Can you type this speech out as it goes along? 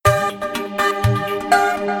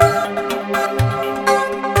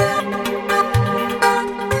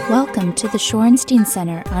to the Shorenstein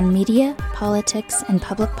Center on Media, Politics, and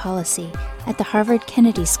Public Policy at the Harvard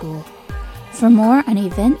Kennedy School. For more on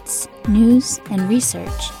events, news, and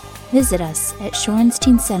research, visit us at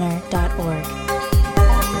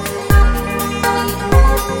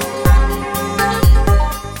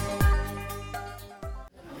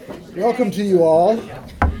shorensteincenter.org. Welcome to you all.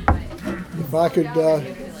 If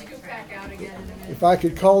I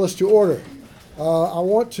could call us to order. I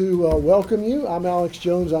want to welcome you. I'm Alex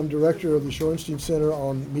Jones. I'm director of the Shorenstein Center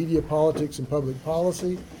on Media, Politics, and Public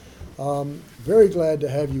Policy. Very glad to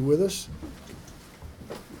have you with us.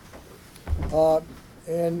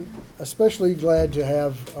 And especially glad to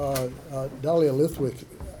have Dahlia Lithwick.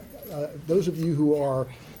 Those of you who are,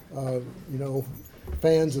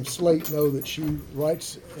 fans of Slate know that she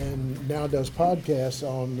writes and now does podcasts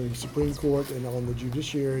on the Supreme Court and on the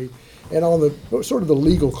judiciary and on the sort of the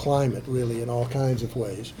legal climate, really, in all kinds of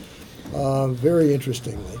ways. Very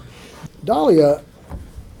interestingly. Dahlia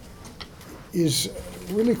is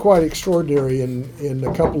really quite extraordinary in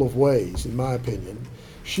a couple of ways, in my opinion.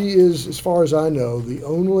 She is, as far as I know, the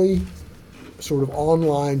only sort of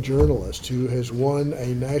online journalist who has won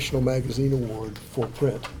a National Magazine Award for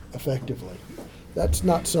print, effectively. That's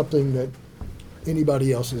not something that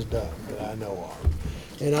anybody else has done that I know of.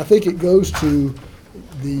 And I think it goes to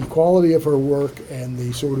the quality of her work and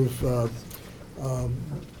the sort of,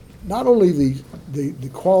 not only the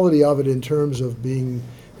quality of it in terms of being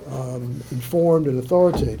informed and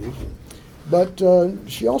authoritative, but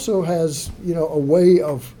she also has, a way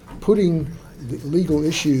of putting the legal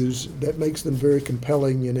issues that makes them very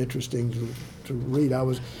compelling and interesting to read. I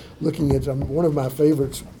was looking at one of my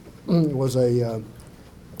favorites was a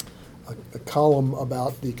column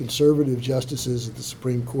about the conservative justices at the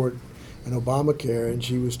Supreme Court and Obamacare, and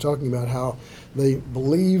she was talking about how they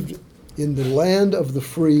believed in the land of the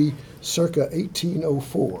free circa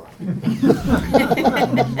 1804.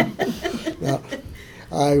 Now,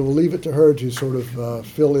 I will leave it to her to sort of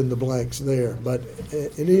fill in the blanks there. But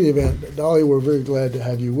in any event, Dahlia, we're very glad to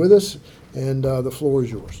have you with us, and the floor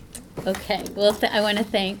is yours. Okay. Well, I want to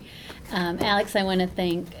thank Alex. I want to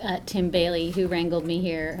thank Tim Bailey, who wrangled me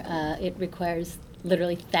here. It requires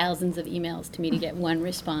literally thousands of emails to me to get one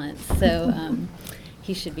response. So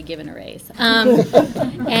he should be given a raise. I'm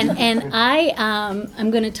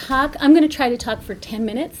going to talk. I'm going to try to talk for 10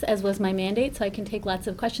 minutes, as was my mandate, so I can take lots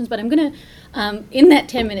of questions. But I'm going to, in that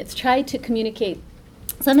 10 minutes, try to communicate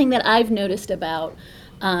something that I've noticed about,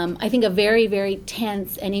 I think, a very, very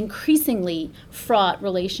tense and increasingly fraught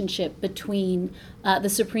relationship between the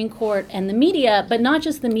Supreme Court and the media, but not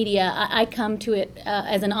just the media. I come to it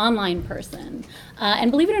as an online person.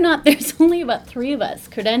 And believe it or not, there's only about 3 of us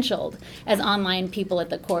credentialed as online people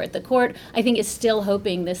at the court. The court, I think, is still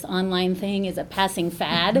hoping this online thing is a passing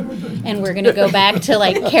fad, and we're going to go back to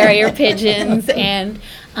like carrier pigeons and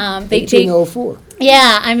 1804.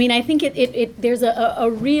 Yeah, I mean, I think there's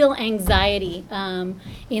a real anxiety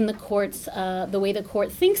in the courts, the way the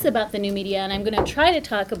court thinks about the new media, and I'm going to try to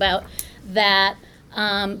talk about that.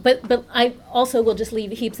 But I also will just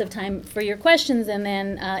leave heaps of time for your questions, and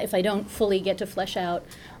then if I don't fully get to flesh out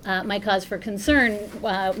my cause for concern,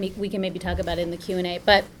 we can maybe talk about it in the Q&A.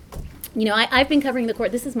 But I've been covering the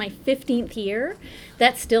court. This is my 15th year.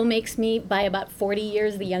 That still makes me, by about 40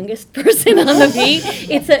 years, the youngest person on the beat.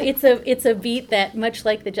 It's a beat that, much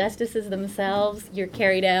like the justices themselves, you're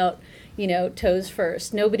carried out, toes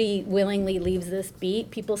first. Nobody willingly leaves this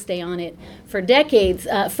beat. People stay on it for decades,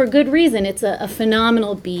 for good reason. It's a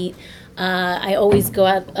phenomenal beat. I always go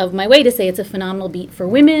out of my way to say it's a phenomenal beat for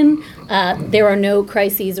women. There are no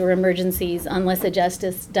crises or emergencies unless a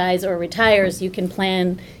justice dies or retires. You can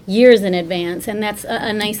plan years in advance, and that's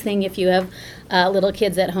a nice thing if you have little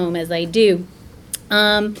kids at home, as I do.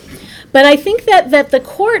 But I think that the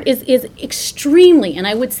court is extremely, and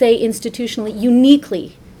I would say institutionally,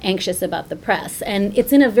 uniquely anxious about the press. And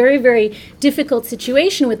it's in a very, very difficult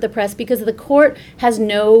situation with the press because the court has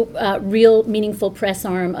no real meaningful press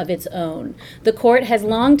arm of its own. The court has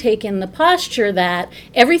long taken the posture that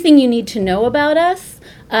everything you need to know about us,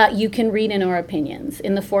 you can read in our opinions,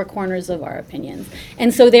 in the 4 corners of our opinions.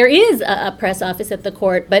 And so there is a press office at the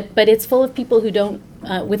court, but it's full of people who don't,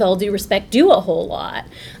 with all due respect, do a whole lot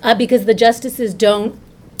because the justices don't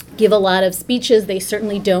give a lot of speeches. They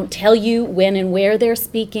certainly don't tell you when and where they're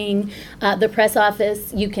speaking. The press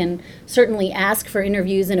office, you can certainly ask for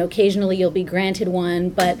interviews, and occasionally you'll be granted one,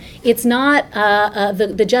 but it's not,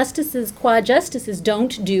 the justices, quad justices,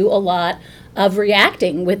 don't do a lot of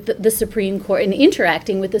reacting with the Supreme Court and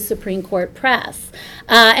interacting with the Supreme Court press.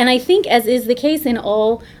 And I think, as is the case in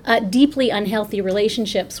all deeply unhealthy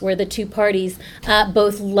relationships where the two parties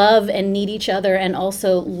both love and need each other and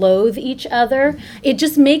also loathe each other, it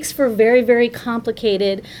just makes for very, very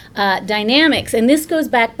complicated dynamics. And this goes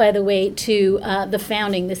back, by the way, to the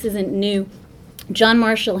founding. This isn't new. John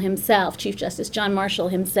Marshall himself, Chief Justice John Marshall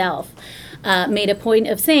himself, made a point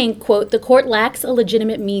of saying, quote, "The court lacks a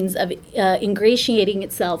legitimate means of ingratiating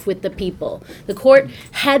itself with the people. The court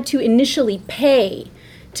had to initially pay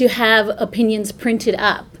to have opinions printed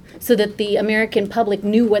up so that the American public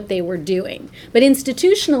knew what they were doing. But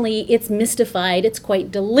institutionally, it's mystified. It's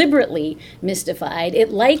quite deliberately mystified.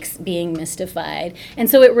 It likes being mystified. And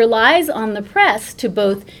so it relies on the press to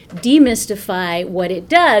both demystify what it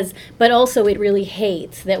does, but also it really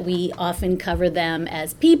hates that we often cover them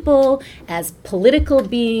as people, as political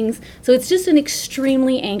beings. So it's just an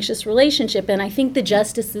extremely anxious relationship. And I think the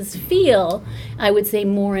justices feel, I would say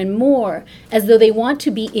more and more, as though they want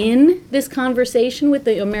to be in this conversation with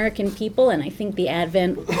the American people, and I think the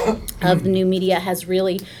advent of the new media has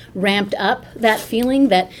really ramped up that feeling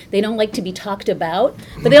that they don't like to be talked about,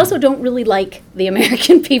 but they also don't really like the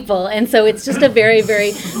American people. And so it's just a very,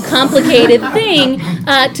 very complicated thing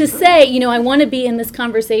to say, you know, I want to be in this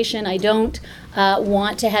conversation. I don't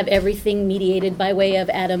want to have everything mediated by way of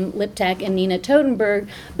Adam Liptak and Nina Totenberg,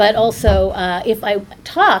 but also if I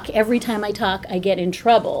talk, every time I talk, I get in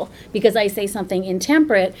trouble because I say something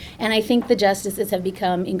intemperate, and I think the justices have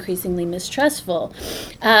become increasingly mistrustful.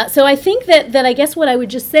 So I think that I guess what I would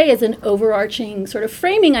just say as an overarching sort of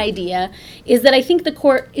framing idea is that I think the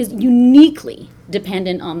court is uniquely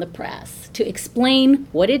dependent on the press to explain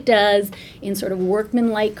what it does in sort of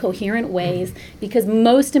workmanlike, coherent ways, because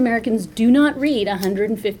most Americans do not read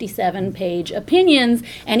 157-page opinions,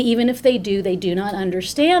 and even if they do not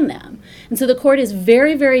understand them. And so the court is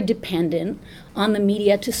very, very dependent on the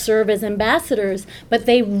media to serve as ambassadors, but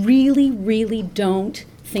they really, really don't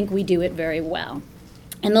think we do it very well.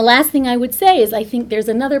 And the last thing I would say is I think there's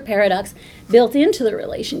another paradox built into the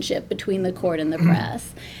relationship between the court and the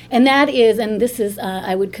press. And that is, and this is,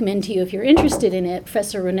 I would commend to you if you're interested in it,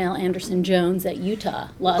 Professor Ronell Anderson-Jones at Utah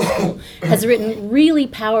Law School has written really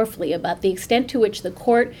powerfully about the extent to which the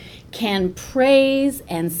court can praise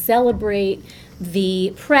and celebrate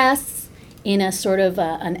the press in a sort of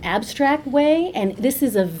an abstract way. And this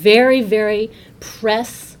is a very, very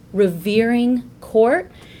press-revering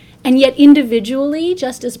court. And yet individually,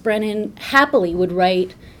 Justice Brennan happily would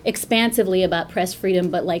write expansively about press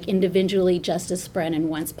freedom, but like individually, Justice Brennan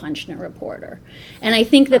once punched a reporter. And I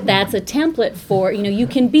think that that's a template for, you know, you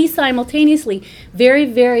can be simultaneously very,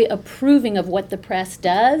 very approving of what the press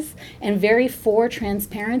does and very for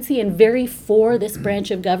transparency and very for this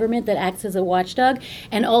branch of government that acts as a watchdog,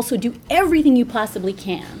 and also do everything you possibly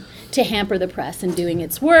can to hamper the press in doing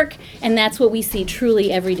its work. And that's what we see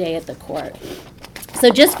truly every day at the court. So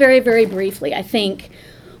just very, very briefly, I think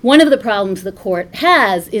one of the problems the court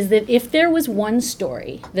has is that if there was one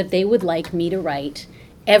story that they would like me to write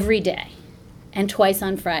every day and twice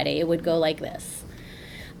on Friday, it would go like this.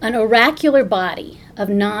 An oracular body of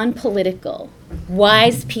non-political,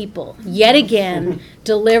 wise people yet again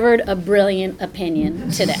delivered a brilliant opinion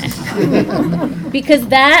today. Because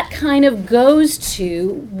that kind of goes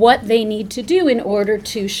to what they need to do in order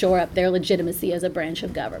to shore up their legitimacy as a branch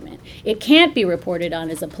of government. It can't be reported on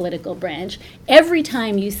as a political branch. Every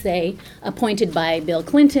time you say appointed by Bill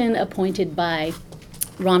Clinton, appointed by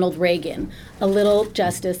Ronald Reagan, a little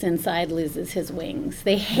justice inside loses his wings.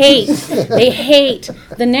 They hate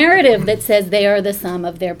the narrative that says they are the sum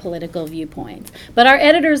of their political viewpoints. But our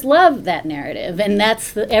editors love that narrative, and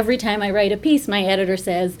that's every time I write a piece, my editor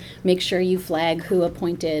says, make sure you flag who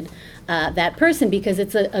appointed that person, because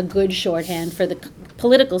it's a good shorthand for the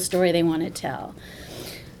political story they want to tell.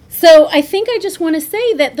 So I think I just want to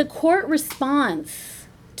say that the court response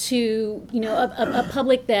to, you know, a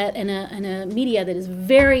public that and a media that is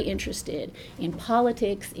very interested in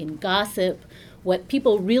politics, in gossip. What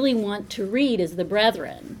people really want to read is The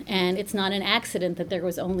Brethren, and it's not an accident that there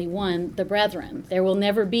was only one The Brethren. There will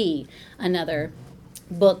never be another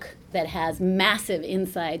book that has massive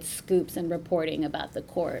inside scoops and reporting about the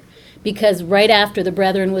court. Because right after The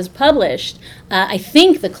Brethren was published, I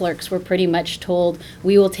think the clerks were pretty much told,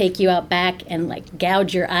 we will take you out back and like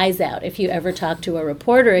gouge your eyes out if you ever talk to a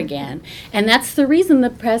reporter again. And that's the reason the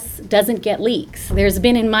press doesn't get leaks. There's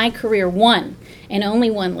been in my career one and only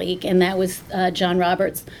one leak, and that was John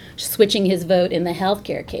Roberts switching his vote in the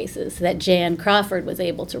healthcare cases that Jan Crawford was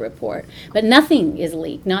able to report. But nothing is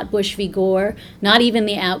leaked, not Bush v. Gore, not even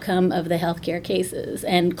the outcome some of the healthcare cases.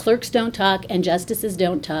 And clerks don't talk, and justices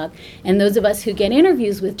don't talk. And those of us who get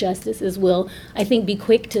interviews with justices will, I think, be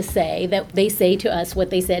quick to say that they say to us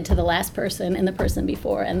what they said to the last person and the person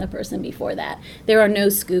before and the person before that. There are no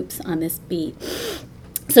scoops on this beat.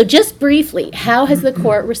 So just briefly, how has the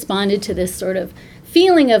court responded to this sort of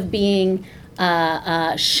feeling of being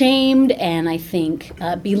shamed and, I think,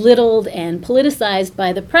 belittled and politicized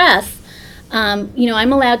by the press?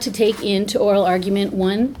 I'm allowed to take into oral argument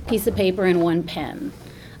one piece of paper and one pen.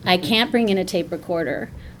 I can't bring in a tape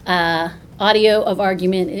recorder. Audio of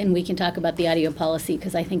argument, and we can talk about the audio policy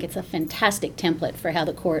because I think it's a fantastic template for how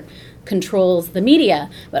the court controls the media.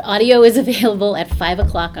 But audio is available at 5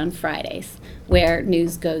 o'clock on Fridays, where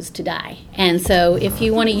news goes to die. And so if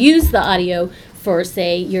you want to use the audio for,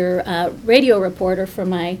 say, your radio reporter for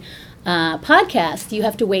my podcast, you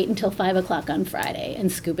have to wait until 5 o'clock on Friday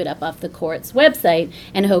and scoop it up off the court's website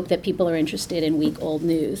and hope that people are interested in week-old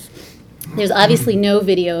news. There's obviously no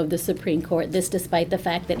video of the Supreme Court, this despite the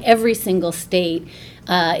fact that every single state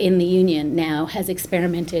in the Union now has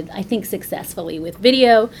experimented, I think, successfully with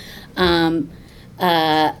video.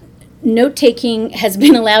 Note-taking has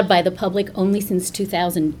been allowed by the public only since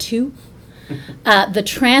 2002. The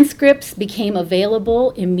transcripts became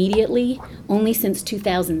available immediately only since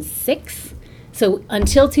 2006. So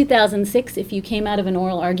until 2006, if you came out of an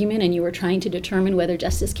oral argument and you were trying to determine whether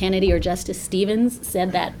Justice Kennedy or Justice Stevens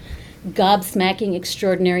said that gobsmacking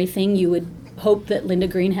extraordinary thing, you would hope that Linda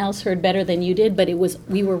Greenhouse heard better than you did, but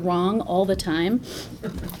we were wrong all the time.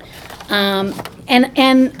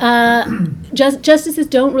 Justices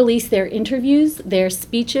don't release their interviews, their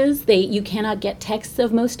speeches. You cannot get texts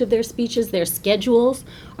of most of their speeches. Their schedules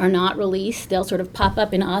are not released. They'll sort of pop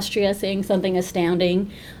up in Austria saying something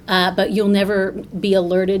astounding, but you'll never be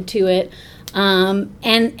alerted to it.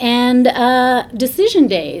 Decision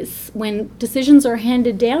days, when decisions are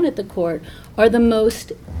handed down at the court, are the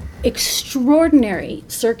most extraordinary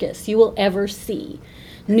circus you will ever see.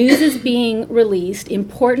 News is being released,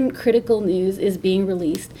 important critical news is being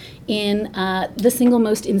released in the single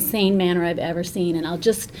most insane manner I've ever seen. And I'll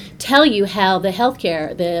just tell you how the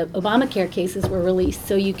Obamacare cases were released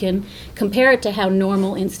so you can compare it to how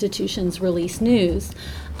normal institutions release news.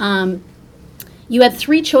 You had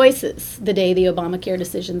three choices the day the Obamacare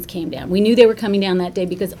decisions came down. We knew they were coming down that day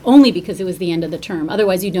only because it was the end of the term.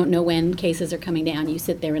 Otherwise, you don't know when cases are coming down. You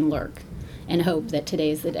sit there and lurk and hope that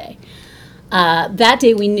today's the day. That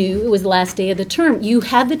day we knew it was the last day of the term. You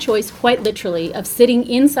had the choice, quite literally, of sitting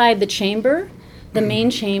inside the chamber, the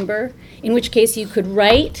main chamber, in which case you could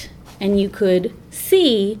write and you could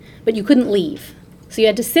see, but you couldn't leave. So you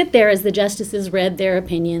had to sit there as the justices read their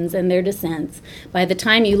opinions and their dissents. By the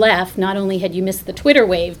time you left, not only had you missed the Twitter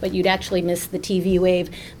wave, but you'd actually missed the TV wave,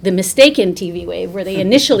 the mistaken TV wave, where they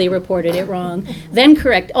initially reported it wrong, then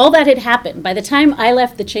correct. All that had happened. By the time I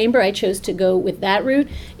left the chamber, I chose to go with that route.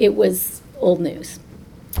 It was old news.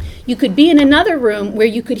 You could be in another room where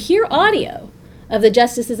you could hear audio of the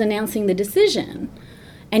justices announcing the decision,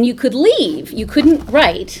 and you could leave. You couldn't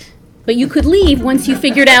write, but you could leave once you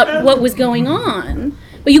figured out what was going on,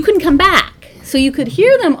 but you couldn't come back. So you could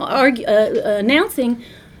hear them announcing.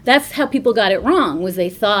 That's how people got it wrong, was they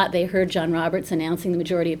thought they heard John Roberts announcing the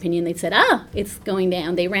majority opinion. They'd said, it's going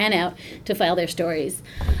down. They ran out to file their stories.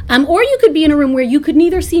 Or you could be in a room where you could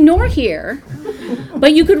neither see nor hear,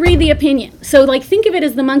 but you could read the opinion. So think of it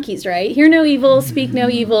as the monkeys, right? Hear no evil, speak no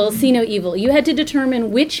evil, see no evil. You had to determine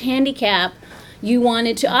which handicap you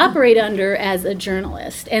wanted to operate under as a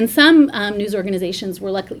journalist. And some news organizations were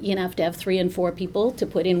lucky enough to have 3 and 4 people to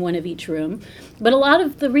put in one of each room. But a lot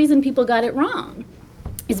of the reason people got it wrong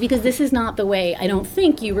is because this is not the way, I don't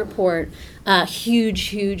think, you report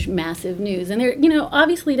huge, massive news. And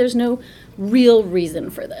obviously there's no real reason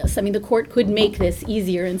for this. I mean, the court could make this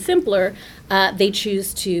easier and simpler. They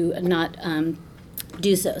choose to not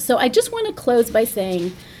do so. So I just want to close by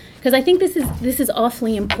saying, because I think this is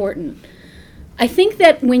awfully important. I think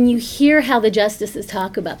that when you hear how the justices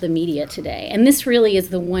talk about the media today, and this really is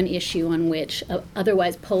the one issue on which an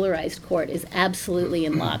otherwise polarized court is absolutely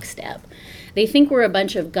in lockstep. They think we're a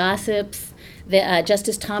bunch of gossips.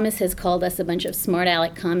 Justice Thomas has called us a bunch of smart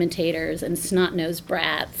aleck commentators and snot-nosed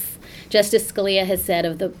brats. Justice Scalia has said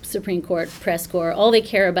of the Supreme Court press corps, all they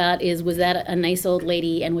care about is, was that a nice old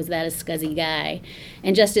lady and was that a scuzzy guy?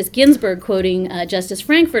 And Justice Ginsburg, quoting Justice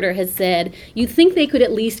Frankfurter, has said, you'd think they could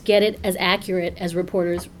at least get it as accurate as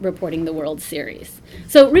reporters reporting the World Series.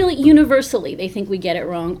 So really, universally, they think we get it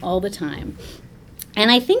wrong all the time.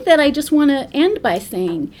 And I think that I just want to end by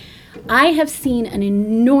saying, I have seen an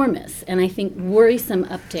enormous and I think worrisome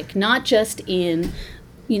uptick, not just in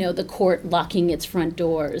the court locking its front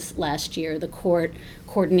doors last year, the court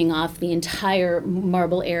cordoning off the entire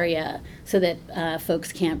Marble area so that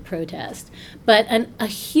folks can't protest. But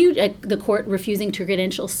the court refusing to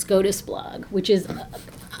credential SCOTUS blog, which is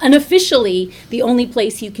unofficially the only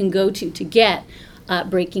place you can go to get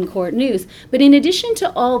breaking court news. But in addition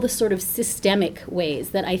to all the sort of systemic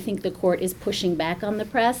ways that I think the court is pushing back on the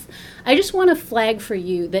press, I just want to flag for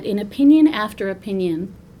you that in opinion after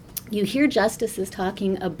opinion, you hear justices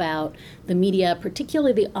talking about the media,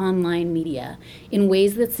 particularly the online media, in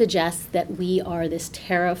ways that suggest that we are this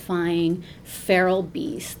terrifying, feral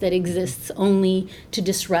beast that exists only to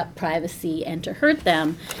disrupt privacy and to hurt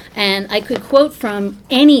them. And I could quote from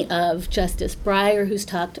any of Justice Breyer, who's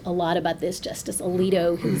talked a lot about this, Justice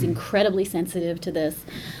Alito, who's incredibly sensitive to this.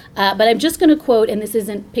 But I'm just going to quote, and this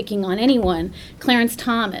isn't picking on anyone, Clarence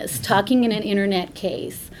Thomas talking in an internet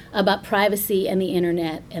case about privacy and the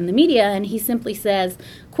internet and the media, and he simply says,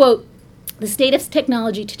 quote, "The state of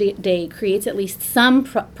technology today creates at least some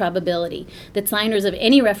probability that signers of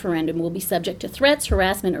any referendum will be subject to threats,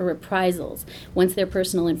 harassment, or reprisals once their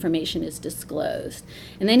personal information is disclosed."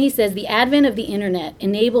 And then he says, "The advent of the internet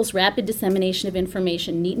enables rapid dissemination of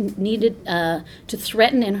information needed to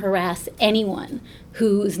threaten and harass anyone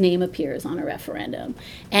whose name appears on a referendum."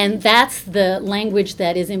 And that's the language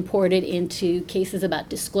that is imported into cases about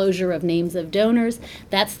disclosure of names of donors.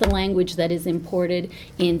 That's the language that is imported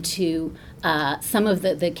into some of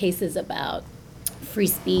the cases about free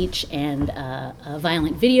speech and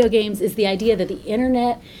violent video games, is the idea that the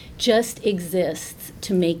internet just exists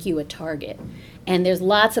to make you a target. And there's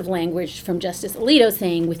lots of language from Justice Alito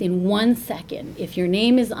saying within 1 second, if your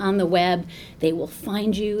name is on the web, they will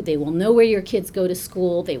find you, they will know where your kids go to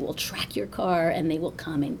school, they will track your car, and they will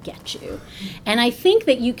come and get you. And I think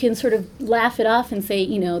that you can sort of laugh it off and say,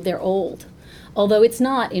 they're old. Although it's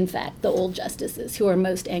not, in fact, the old justices who are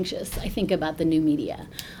most anxious, I think, about the new media.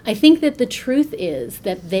 I think that the truth is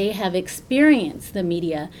that they have experienced the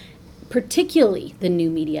media, particularly the new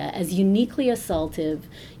media, as uniquely assaultive,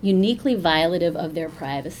 uniquely violative of their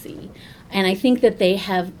privacy. And I think that they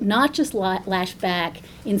have not just lashed back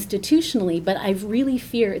institutionally, but I really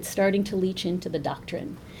fear it's starting to leach into the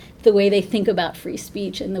doctrine, the way they think about free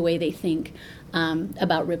speech and the way they think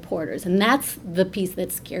about reporters. And that's the piece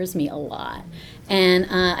that scares me a lot. And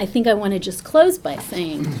I think I want to just close by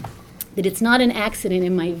saying that it's not an accident,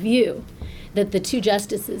 in my view, that the two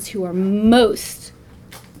justices who are most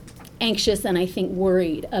anxious and I think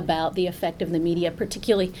worried about the effect of the media,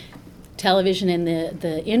 particularly television and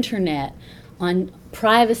the internet, on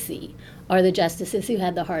privacy, are the justices who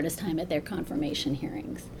had the hardest time at their confirmation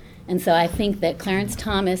hearings. And so I think that Clarence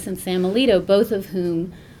Thomas and Sam Alito, both of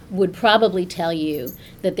whom would probably tell you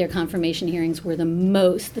that their confirmation hearings were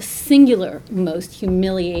the singular most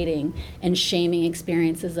humiliating and shaming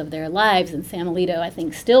experiences of their lives. And Sam Alito, I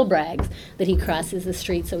think, still brags that he crosses the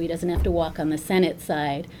street so he doesn't have to walk on the Senate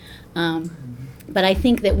side. But I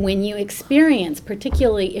think that when you experience,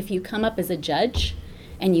 particularly if you come up as a judge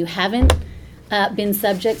and you haven't been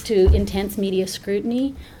subject to intense media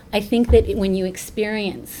scrutiny, I think that when you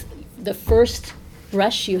experience the first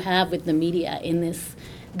brush you have with the media in this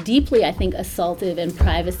deeply, I think, assaultive and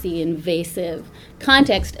privacy invasive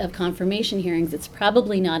context of confirmation hearings, it's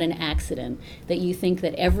probably not an accident that you think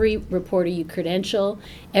that every reporter you credential,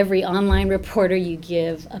 every online reporter you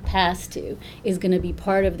give a pass to, is going to be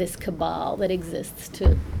part of this cabal that exists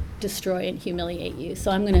to destroy and humiliate you.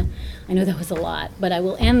 So I know that was a lot, but I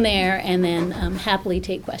will end there and then happily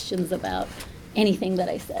take questions about anything that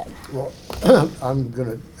I said. Well, I'm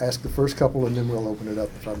going to ask the first couple and then we'll open it up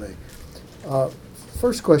if I may.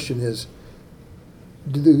 First question is,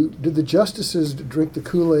 do the justices drink the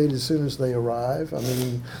Kool-Aid as soon as they arrive? I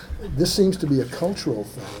mean, this seems to be a cultural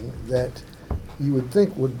thing that you would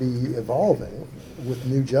think would be evolving with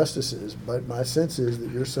new justices, but my sense is that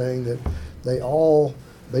you're saying that they all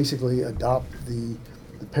basically adopt the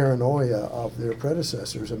paranoia of their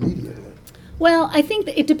predecessors immediately. Well, I think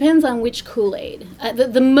that it depends on which Kool-Aid.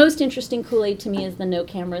 The most interesting Kool-Aid to me is the no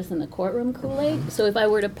cameras in the courtroom Kool-Aid. So if I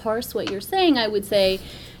were to parse what you're saying, I would say,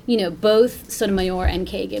 both Sotomayor and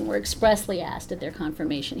Kagan were expressly asked at their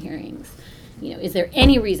confirmation hearings, is there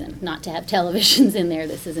any reason not to have televisions in there?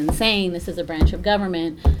 This is insane. This is a branch of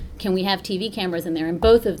government. Can we have TV cameras in there? And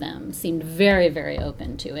both of them seemed very, very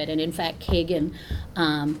open to it. And in fact, Kagan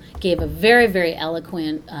gave a very, very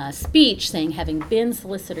eloquent speech saying, having been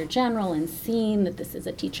Solicitor General and seen that this is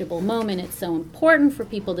a teachable moment, it's so important for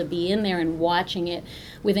people to be in there and watching it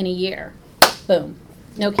within a year. Boom.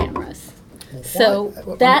 No cameras. So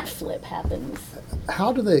that flip happens.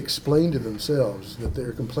 How do they explain to themselves that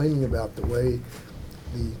they're complaining about the way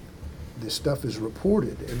this stuff is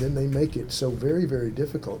reported, and then they make it so very, very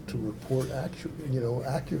difficult to report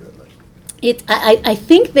accurately. I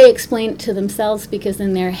think they explain it to themselves because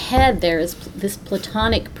in their head there is this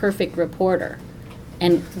platonic perfect reporter,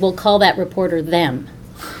 and we'll call that reporter them,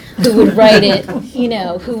 who would write it,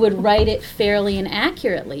 who would write it fairly and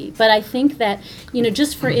accurately. But I think that,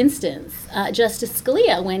 just for instance, Justice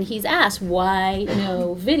Scalia, when he's asked why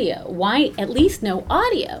no video, why at least no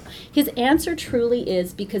audio, his answer truly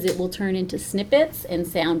is because it will turn into snippets and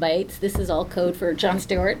sound bites. This is all code for Jon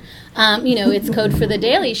Stewart. It's code for The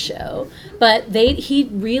Daily Show. But he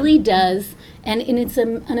really does. And it's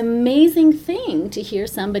an amazing thing to hear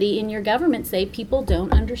somebody in your government say people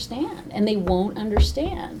don't understand and they won't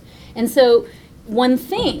understand. And so one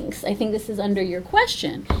thinks, I think this is under your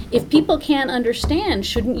question, if people can't understand,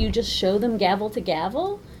 shouldn't you just show them gavel to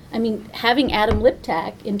gavel? I mean, having Adam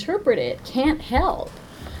Liptak interpret it can't help.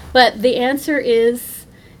 But the answer is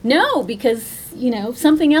no, because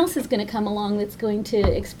something else is going to come along that's going to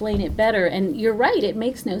explain it better. And you're right, it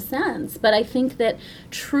makes no sense. But I think that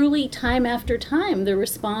truly time after time, the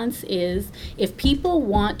response is if people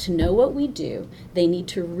want to know what we do, they need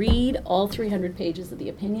to read all 300 pages of the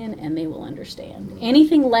opinion and they will understand.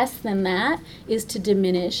 Anything less than that is to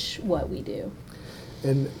diminish what we do.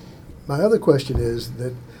 And my other question is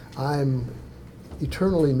that I'm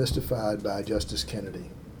eternally mystified by Justice Kennedy,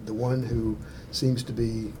 the one who seems to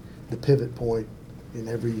be the pivot point in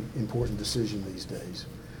every important decision these days.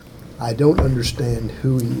 I don't understand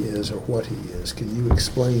who he is or what he is. Can you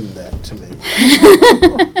explain that to me?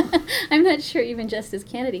 I'm not sure even Justice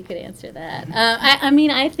Kennedy could answer that.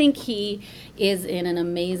 I think he is in an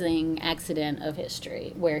amazing accident of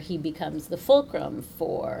history where he becomes the fulcrum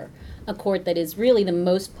for a court that is really the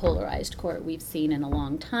most polarized court we've seen in a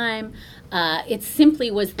long time. It simply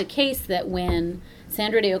was the case that when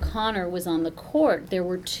Sandra Day O'Connor was on the court, there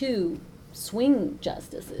were two swing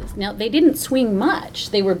justices. Now, they didn't swing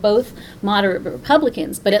much. They were both moderate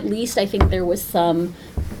Republicans, but at least I think there was a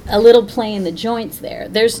little play in the joints there.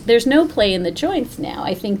 There's no play in the joints now.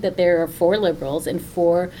 I think that there are 4 liberals and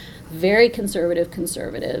 4 very conservative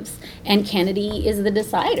conservatives, and Kennedy is the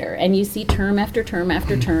decider. And you see term after term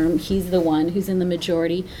after term, he's the one who's in the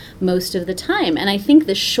majority most of the time. And I think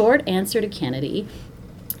the short answer to Kennedy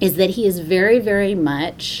is that he is very, very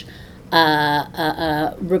much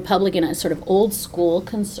a Republican, a sort of old school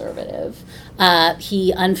conservative.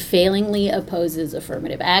 He unfailingly opposes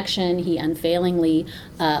affirmative action. He unfailingly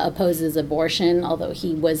opposes abortion, although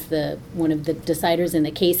he was one of the deciders in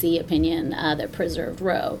the Casey opinion that preserved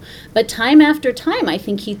Roe. But time after time, I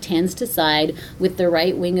think he tends to side with the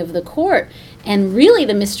right wing of the court. And really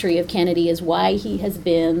the mystery of Kennedy is why he has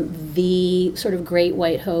been the sort of great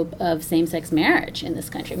white hope of same-sex marriage in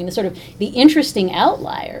this country. I mean, the interesting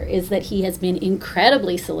outlier is that he has been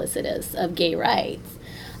incredibly solicitous of gay rights.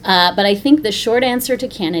 But I think the short answer to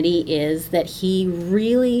Kennedy is that he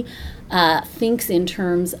really thinks in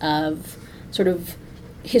terms of sort of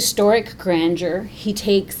historic grandeur. He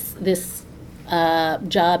takes this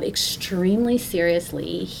job extremely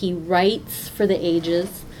seriously. He writes for the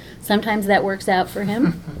ages. Sometimes that works out for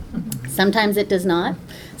him. Sometimes it does not.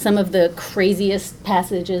 Some of the craziest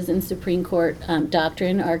passages in Supreme Court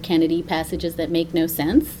doctrine are Kennedy passages that make no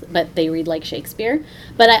sense, but they read like Shakespeare.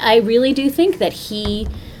 But I really do think that he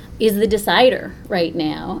is the decider right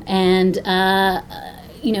now. And,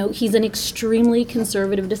 he's an extremely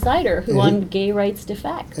conservative decider who on gay rights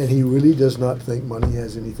defects. And he really does not think money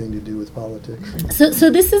has anything to do with politics?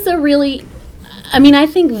 So this is a really... I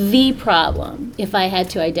think the problem, if I had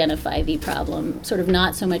to identify the problem, sort of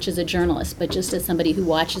not so much as a journalist, but just as somebody who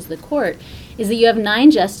watches the court, is that you have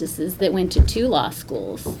 9 justices that went to 2 law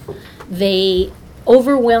schools. They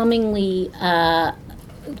overwhelmingly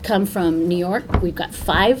come from New York. We've got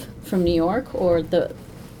 5 from New York or the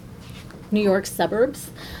New York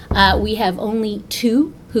suburbs. We have only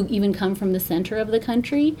 2 who even come from the center of the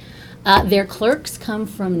country. Their clerks come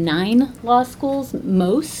from 9 law schools,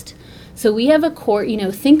 most. So we have a court,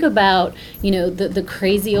 think about, the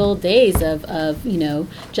crazy old days of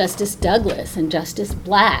Justice Douglas and Justice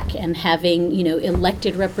Black and having,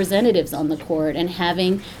 elected representatives on the court and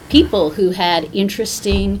having people who had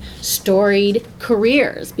interesting, storied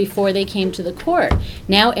careers before they came to the court.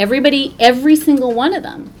 Now every single one of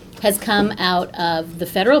them has come out of the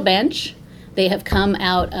federal bench. They have come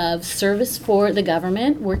out of service for the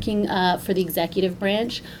government, working for the executive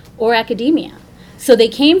branch or academia. So they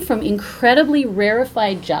came from incredibly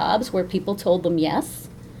rarefied jobs where people told them yes,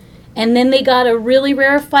 and then they got a really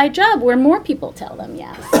rarefied job where more people tell them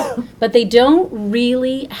yes. But they don't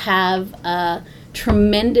really have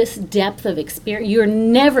tremendous depth of experience. You're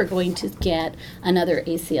never going to get another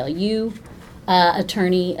ACLU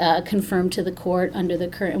attorney confirmed to the court under the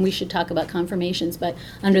current, and we should talk about confirmations, but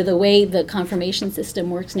under the way the confirmation system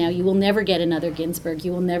works now, you will never get another Ginsburg.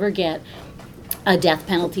 You will never get a death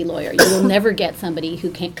penalty lawyer. You will never get somebody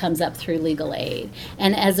who comes up through legal aid.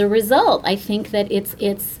 And as a result, I think that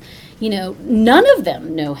it's none of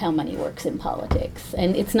them know how money works in politics.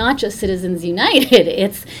 And it's not just Citizens United.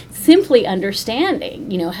 It's simply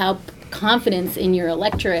understanding, how confidence in your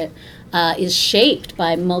electorate is shaped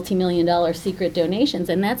by multi-million-dollar secret donations,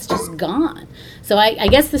 and that's just gone. So I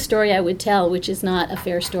guess the story I would tell, which is not a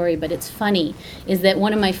fair story, but it's funny, is that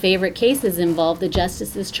one of my favorite cases involved the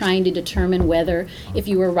justices trying to determine whether, if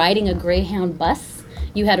you were riding a Greyhound bus,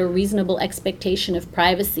 you had a reasonable expectation of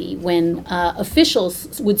privacy when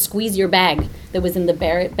officials would squeeze your bag that was in the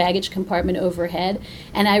baggage compartment overhead.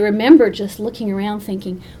 And I remember just looking around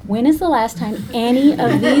thinking, when is the last time any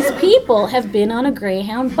of these people have been on a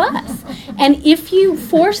Greyhound bus? And if you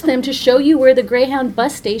force them to show you where the Greyhound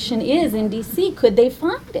bus station is in D.C., could they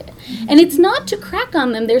find it? And it's not to crack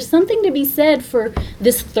on them. There's something to be said for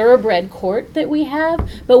this thoroughbred court that we have,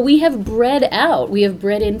 but we have bred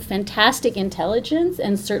in fantastic intelligence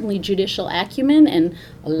and certainly judicial acumen and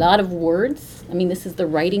a lot of words. I mean, this is the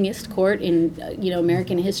writingest court in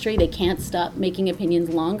American history. They can't stop making opinions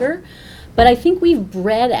longer. But I think we've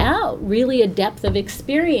bred out really a depth of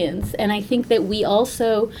experience. And I think that we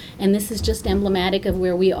also, and this is just emblematic of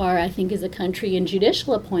where we are, I think, as a country in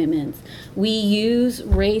judicial appointments, we use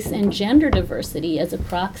race and gender diversity as a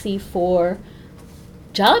proxy for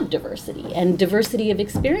job diversity and diversity of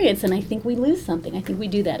experience, and I think we lose something. I think we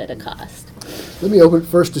do that at a cost. Let me open it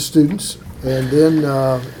first to students and then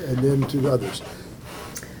to others.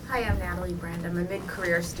 Hi, I'm Natalie Brand. I'm a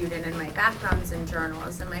mid-career student, and my background is in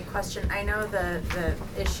journalism. My question, I know the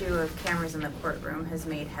issue of cameras in the courtroom has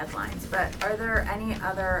made headlines, but are there any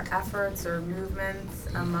other efforts or movements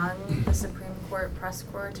among the Supreme Court press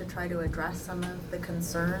corps to try to address some of the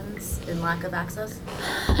concerns in lack of access?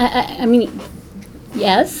 I mean,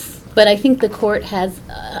 yes, but I think the court has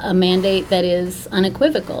a mandate that is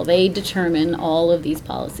unequivocal. They determine all of these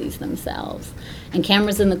policies themselves. And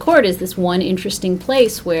cameras in the court is this one interesting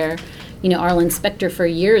place where, Arlen Specter for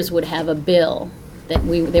years would have a bill that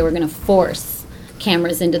they were going to force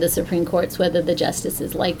cameras into the Supreme Courts, whether the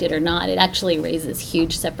justices liked it or not. It actually raises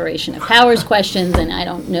huge separation of powers questions, and I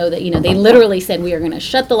don't know that, they literally said we are going to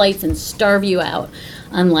shut the lights and starve you out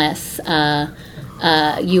unless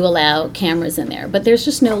you allow cameras in there. But there's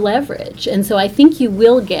just no leverage. And so I think you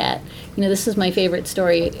will get, this is my favorite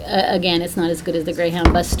story. Again, it's not as good as the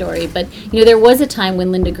Greyhound bus story, but, there was a time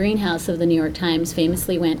when Linda Greenhouse of the New York Times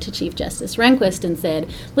famously went to Chief Justice Rehnquist and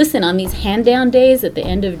said, listen, on these hand-down days at the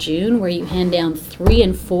end of June, where you hand down 3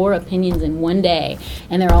 and 4 opinions in one day,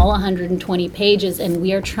 and they're all 120 pages, and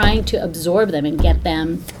we are trying to absorb them and get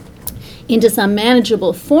them into some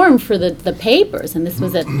manageable form for the papers. And this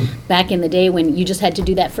was back in the day when you just had to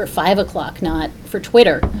do that for 5 o'clock, not for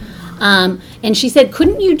Twitter. And she said,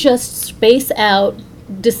 couldn't you just space out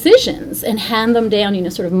decisions and hand them down,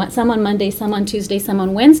 sort of some on Monday, some on Tuesday, some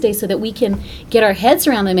on Wednesday, so that we can get our heads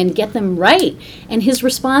around them and get them right? And his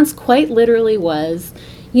response quite literally was,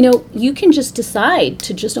 you can just decide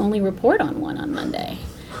to just only report on one on Monday.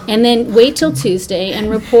 And then wait till Tuesday and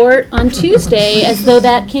report on Tuesday as though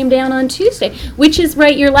that came down on Tuesday, which is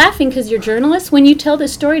right. You're laughing because you're journalists. When you tell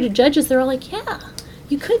this story to judges, they're all like, yeah,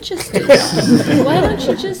 you could just do that. Why don't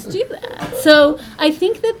you just do that? So I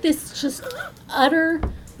think that this just utter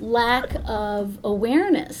lack of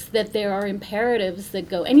awareness that there are imperatives that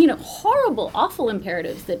go, and horrible, awful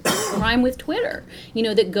imperatives that rhyme with Twitter,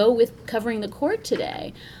 that go with covering the court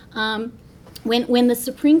today. When the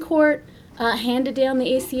Supreme Court handed down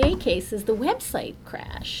the ACA cases, the website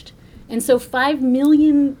crashed. And so 5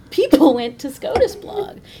 million people went to SCOTUS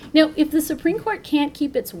blog. Now, if the Supreme Court can't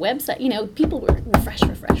keep its website, people were refresh,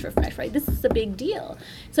 right? This is a big deal.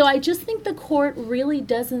 So I just think the court really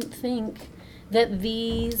doesn't think that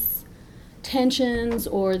these tensions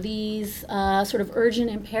or these sort of urgent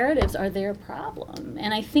imperatives are their problem.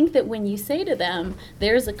 And I think that when you say to them,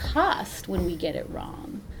 there's a cost when we get it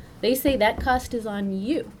wrong, they say that cost is on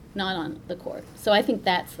you, not on the court. So I think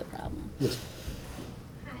that's the problem. Yes.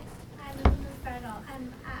 Hi, I'm Lulu Federal.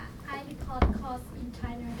 I report costs in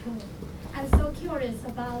China too. I'm so curious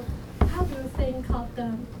about how do you think of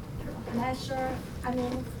the pressure, do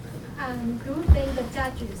you think the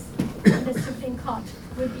judges in the Supreme Court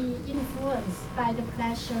will be influenced by the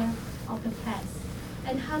pressure of the press?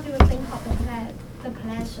 And how do you think of the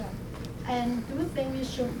pressure? And do you think we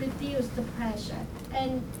should reduce the pressure?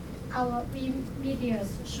 And our media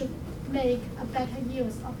should make a better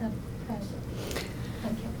use of the pressure?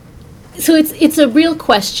 Thank you. So it's a real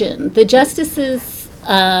question. The justices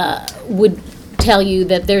would tell you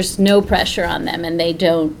that there's no pressure on them and they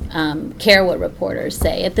don't care what reporters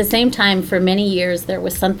say. At the same time, for many years, there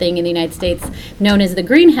was something in the United States known as the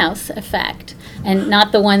greenhouse effect, and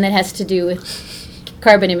not the one that has to do with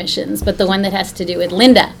carbon emissions, but the one that has to do with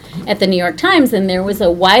Linda at the New York Times. And there was a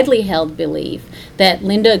widely held belief that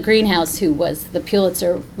Linda Greenhouse, who was the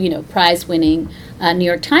Pulitzer, prize-winning New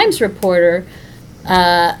York Times reporter,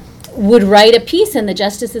 would write a piece and the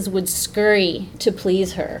justices would scurry to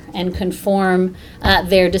please her and conform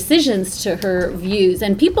their decisions to her views.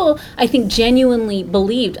 And people, I think, genuinely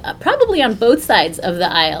believed, probably on both sides of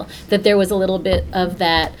the aisle, that there was a little bit of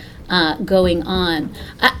that going on.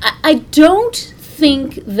 I don't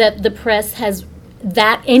think that the press has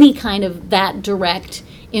any kind of that direct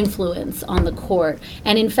influence on the court.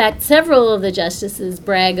 And in fact, several of the justices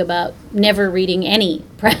brag about never reading any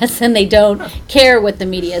press, and they don't care what the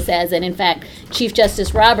media says. And in fact, Chief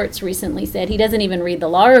Justice Roberts recently said he doesn't even read the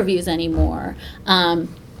law reviews anymore.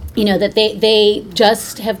 That they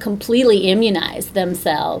just have completely immunized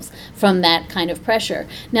themselves from that kind of pressure.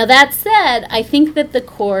 Now, that said, I think that the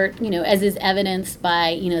court, as is evidenced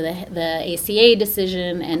by, the ACA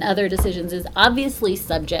decision and other decisions, is obviously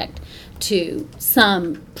subject to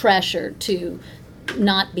some pressure to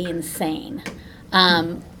not be insane,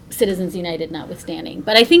 Citizens United notwithstanding.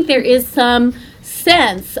 But I think there is some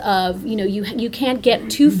sense of, you can't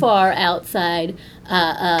get too far outside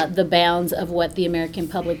the bounds of what the American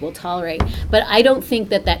public will tolerate. But I don't think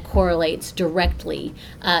that correlates directly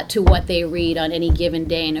to what they read on any given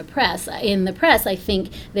day in the press. I think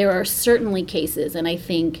there are certainly cases, and I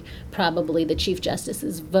think probably the Chief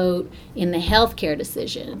Justice's vote in the health care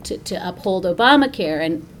decision to uphold Obamacare,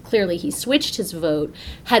 and clearly he switched his vote,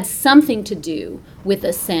 had something to do with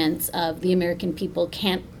a sense of the American people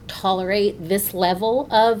can't tolerate this level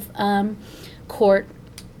of court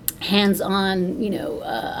hands-on,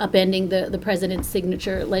 upending the president's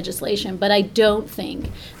signature legislation. But I don't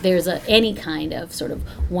think there's any kind of sort of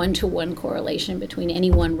one-to-one correlation between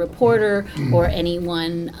any one reporter or any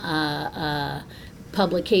one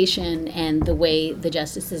publication and the way the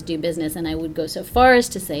justices do business. And I would go so far as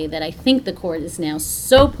to say that I think the court is now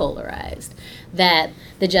so polarized that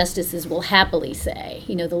the justices will happily say,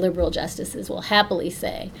 the liberal justices will happily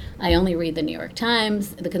say, I only read the New York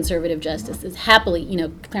Times. The conservative justices happily,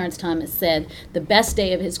 Clarence Thomas said the best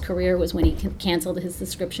day of his career was when he canceled his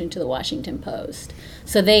subscription to the Washington Post.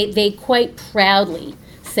 So they quite proudly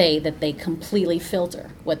say that they completely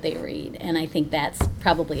filter what they read, and I think that's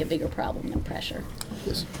probably a bigger problem than pressure.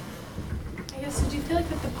 Yes. I guess, do you feel like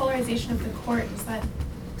that the polarization of the court, does that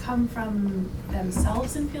come from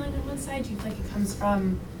themselves in feeling on one side? Do you feel like it comes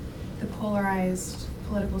from the polarized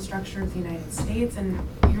political structure of the United States? And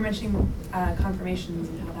you're mentioning confirmations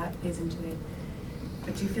and how that plays into it.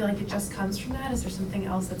 But do you feel like it just comes from that? Is there something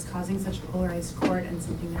else that's causing such a polarized court, and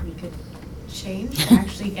something that we could change to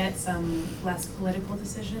actually get some less political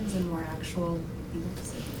decisions and more actual legal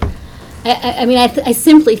decisions? I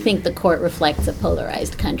simply think the court reflects a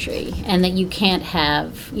polarized country, and that you can't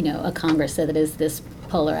have, a Congress that is this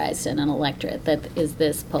polarized and an electorate that is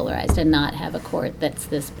this polarized and not have a court that's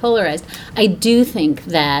this polarized. I do think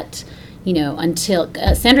that, until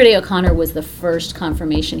Sandra Day O'Connor was the first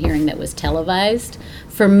confirmation hearing that was televised.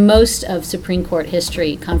 For most of Supreme Court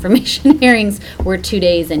history, confirmation hearings were 2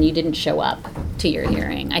 days and you didn't show up to your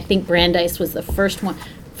hearing. I think Brandeis was the first one.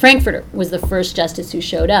 Frankfurter was the first justice who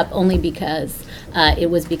showed up, only because it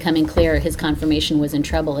was becoming clear his confirmation was in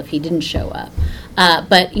trouble if he didn't show up.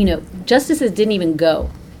 But justices didn't even go,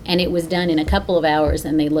 and it was done in a couple of hours,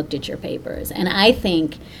 and they looked at your papers. And I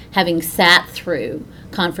think, having sat through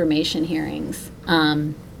confirmation hearings,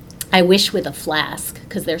 I wish with a flask,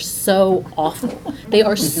 because they're so awful. They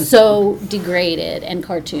are so degraded and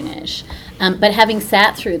cartoonish. But having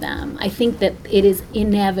sat through them, I think that it is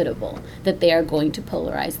inevitable that they are going to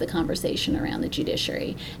polarize the conversation around the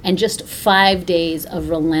judiciary. And just 5 days of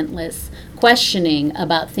relentless questioning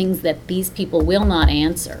about things that these people will not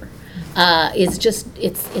answer is just,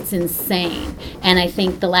 it's insane. And I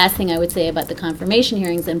think the last thing I would say about the confirmation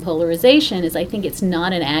hearings and polarization is I think it's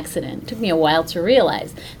not an accident. It took me a while to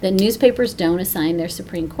realize that newspapers don't assign their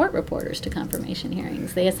Supreme Court reporters to confirmation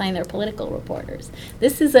hearings. They assign their political reporters.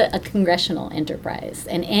 This is a congressional enterprise,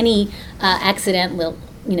 and any accidental,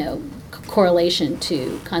 correlation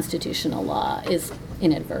to constitutional law is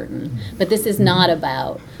inadvertent. But this is not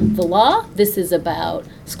about the law. This is about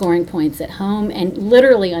scoring points at home. And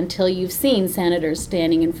literally, until you've seen senators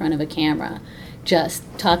standing in front of a camera just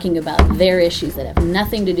talking about their issues that have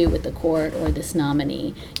nothing to do with the court or this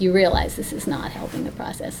nominee, you realize this is not helping the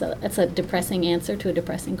process. So that's a depressing answer to a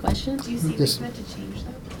depressing question. Do you see Yes. movement to change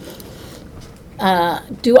though?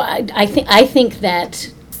 I think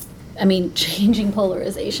that, I mean, changing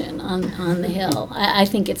polarization on the Hill, I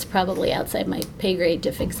think it's probably outside my pay grade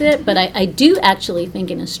to fix it, but I do actually think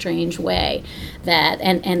in a strange way that,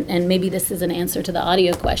 and maybe this is an answer to the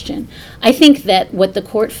audio question, I think that what the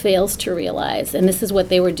court fails to realize, and this is what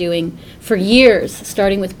they were doing for years,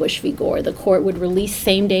 starting with Bush v. Gore, the court would release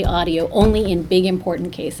same-day audio only in big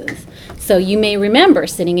important cases. So you may remember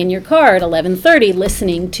sitting in your car at 11:30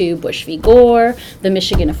 listening to Bush v. Gore, the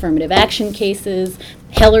Michigan affirmative action cases,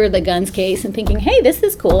 Heller, the guns case, and thinking, hey, this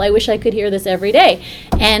is cool. I wish I could hear this every day.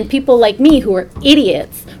 And people like me who are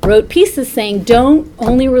idiots wrote pieces saying, don't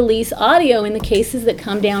only release audio in the cases that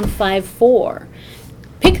come down 5-4.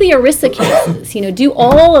 Pick the ERISA cases, do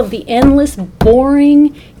all of the endless,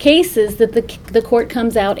 boring cases that the court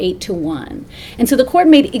comes out 8-1. And so the court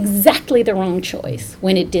made exactly the wrong choice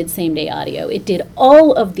when it did same-day audio. It did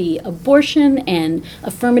all of the abortion and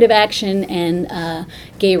affirmative action and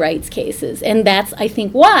gay rights cases. And that's, I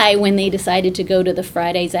think, why when they decided to go to the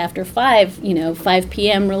Fridays after 5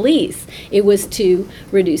 p.m. release, it was to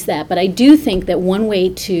reduce that. But I do think that one way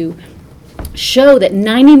to show that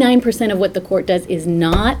 99% of what the court does is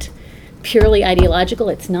not purely ideological,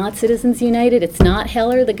 it's not Citizens United, it's not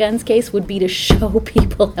Heller, the guns case, would be to show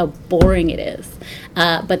people how boring it is.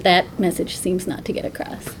 But that message seems not to get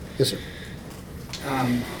across. Yes, sir.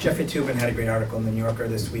 Jeffrey Toobin had a great article in the New Yorker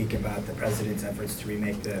this week about the president's efforts to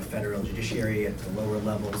remake the federal judiciary at the lower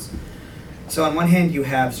levels. So on one hand, you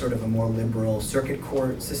have sort of a more liberal circuit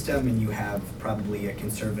court system, and you have probably a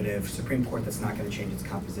conservative Supreme Court that's not going to change its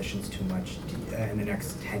compositions too much in the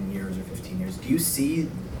next 10 years or 15 years. Do you see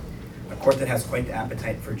a court that has quite the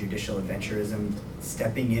appetite for judicial adventurism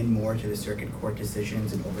stepping in more to the circuit court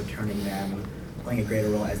decisions and overturning them, playing a greater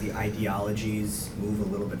role as the ideologies move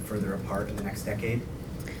a little bit further apart in the next decade?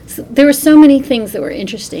 So there were so many things that were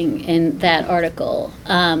interesting in that article.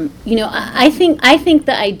 I think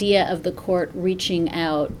the idea of the court reaching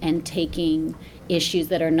out and taking issues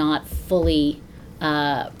that are not fully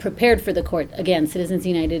prepared for the court. Again, Citizens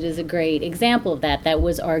United is a great example of that. That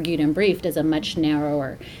was argued and briefed as a much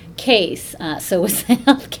narrower case. So was the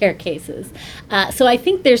healthcare cases. So I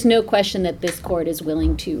think there's no question that this court is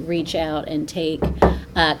willing to reach out and take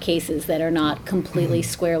cases that are not completely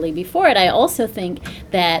squarely before it. I also think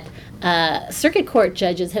that circuit court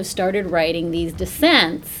judges have started writing these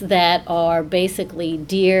dissents that are basically,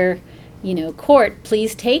 dear court,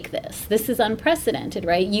 please take this. This is unprecedented,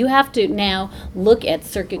 right? You have to now look at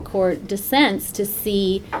circuit court dissents to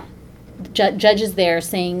see judges there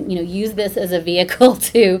saying, use this as a vehicle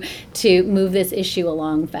to move this issue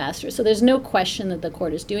along faster. So there's no question that the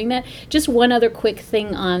court is doing that. Just one other quick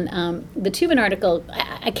thing on the Toobin article.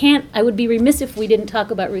 I would be remiss if we didn't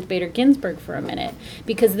talk about Ruth Bader Ginsburg for a minute,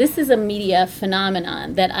 because this is a media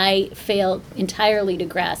phenomenon that I fail entirely to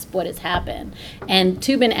grasp what has happened. And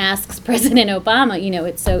Toobin asks President Obama,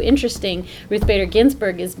 it's so interesting. Ruth Bader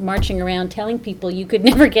Ginsburg is marching around telling people you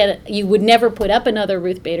would never put up another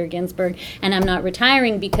Ruth Bader Ginsburg, and I'm not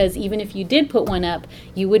retiring because even if you did put one up,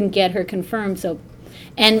 you wouldn't get her confirmed.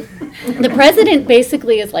 And the president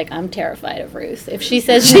basically is like, I'm terrified of Ruth. If she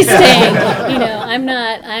says she's staying, I'm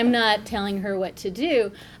not telling her what to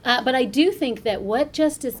do. But I do think that what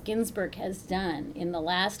Justice Ginsburg has done in the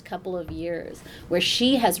last couple of years, where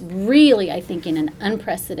she has really, I think, in an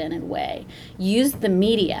unprecedented way, used the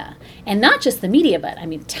media, and not just the media, but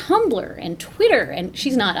Tumblr and Twitter, and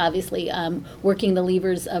she's not obviously working the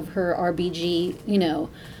levers of her RBG,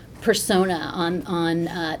 persona on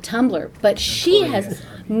Tumblr, but she has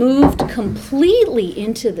moved completely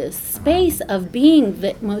into this space of being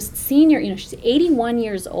the most senior. She's 81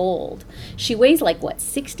 years old. She weighs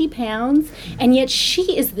 60 pounds, and yet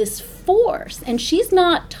she is this force. And she's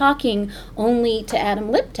not talking only to Adam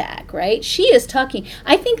Liptak, right? She is talking.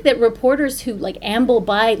 I think that reporters who amble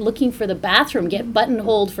by looking for the bathroom get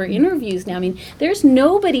buttonholed for interviews now. There's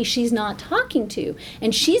nobody she's not talking to.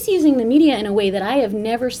 And she's using the media in a way that I have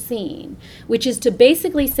never seen, which is to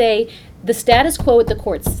basically say, the status quo at the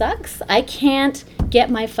court sucks. I can't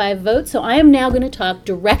get my 5 votes, so I am now going to talk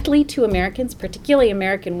directly to Americans, particularly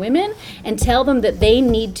American women, and tell them that they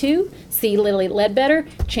need to, see Lilly Ledbetter,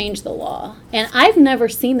 change the law. And I've never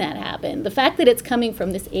seen that happen. The fact that it's coming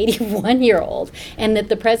from this 81-year-old and that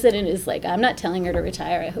the president is like, I'm not telling her to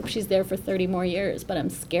retire. I hope she's there for 30 more years, but I'm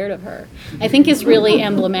scared of her, I think is really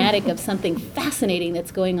emblematic of something fascinating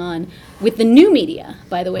that's going on with the new media,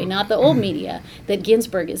 by the way, not the old media, that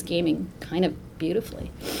Ginsburg is gaming kind of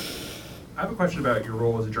beautifully. I have a question about your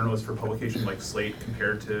role as a journalist for a publication like Slate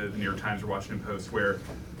compared to the New York Times or Washington Post, where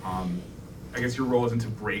I guess your role isn't to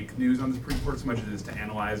break news on the Supreme Court so much as it is to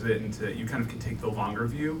analyze it, and you kind of can take the longer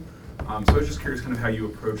view. So I was just curious kind of how you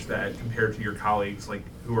approach that compared to your colleagues, like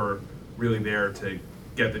who are really there to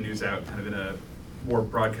get the news out kind of in a more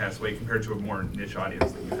broadcast way compared to a more niche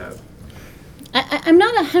audience that you have. I'm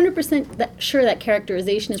not 100% sure that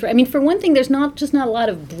characterization is right. I mean, for one thing, there's not a lot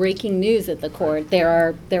of breaking news at the court. There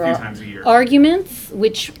are times a year. Arguments,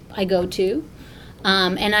 which I go to,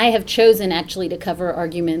 and I have chosen actually to cover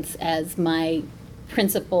arguments as my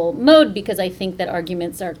principal mode because I think that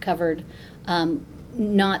arguments are covered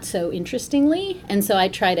not so interestingly, and so I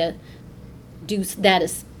try to do that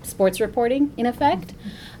as sports reporting, in effect.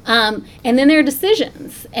 And then there are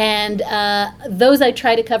decisions, and those I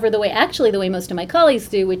try to cover the way most of my colleagues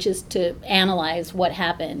do, which is to analyze what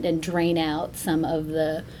happened and drain out some of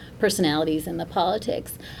the personalities and the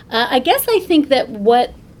politics. I guess I think that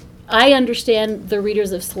what I understand the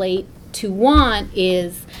readers of Slate to want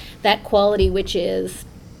is that quality, which is,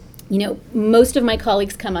 most of my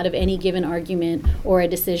colleagues come out of any given argument or a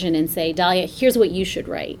decision and say, Dahlia, here's what you should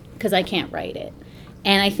write, because I can't write it.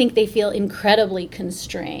 And I think they feel incredibly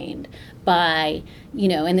constrained by,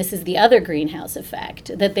 and this is the other greenhouse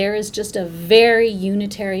effect, that there is just a very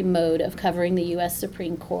unitary mode of covering the U.S.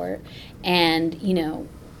 Supreme Court. And,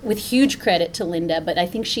 with huge credit to Linda, but I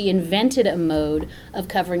think she invented a mode of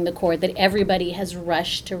covering the court that everybody has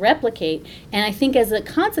rushed to replicate. And I think as a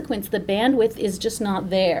consequence, the bandwidth is just not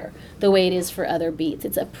there the way it is for other beats.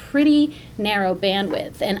 It's a pretty narrow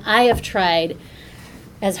bandwidth. And I have tried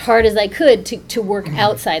as hard as I could to work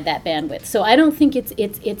outside that bandwidth. So I don't think it's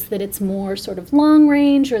that it's more sort of long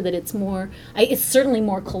range or that it's more, it's certainly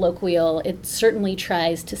more colloquial. It certainly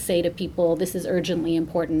tries to say to people, this is urgently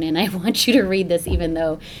important and I want you to read this even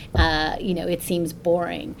though, it seems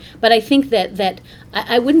boring. But I think that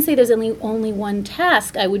I wouldn't say there's only one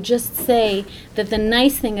task. I would just say that the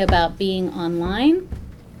nice thing about being online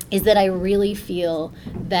is that I really feel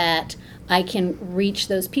that I can reach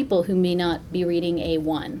those people who may not be reading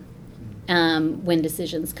A1 when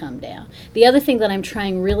decisions come down. The other thing that I'm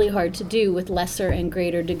trying really hard to do with lesser and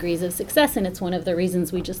greater degrees of success, and it's one of the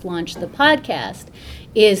reasons we just launched the podcast,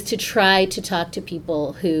 is to try to talk to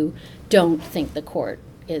people who don't think the court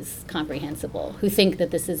is comprehensible, who think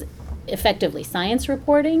that this is effectively science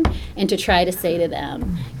reporting, and to try to say to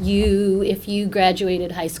them, if you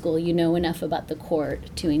graduated high school, you know enough about the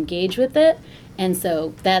court to engage with it. And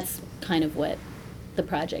so that's kind of what the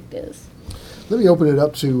project is. Let me open it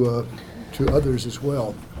up to others as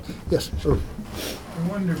well. Yes, sir. I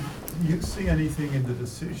wonder, do you see anything in the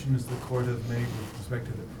decisions the court has made with respect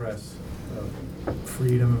to the press,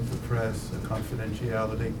 freedom of the press,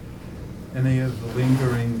 confidentiality, any of the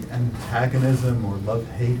lingering antagonism or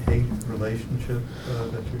love-hate relationship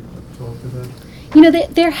that you talked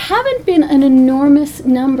about? There haven't been an enormous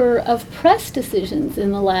number of press decisions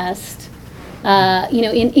in the last,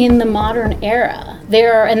 in the modern era.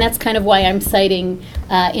 And that's kind of why I'm citing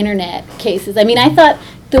internet cases. I mean, I thought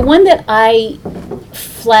the one that I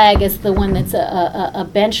flag as the one that's a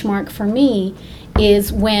benchmark for me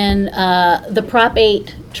is when the Prop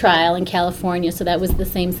 8 trial in California, so that was the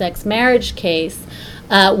same-sex marriage case,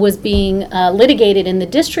 was being litigated in the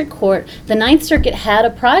district court. The Ninth Circuit had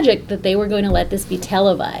a project that they were going to let this be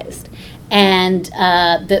televised. And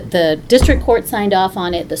the district court signed off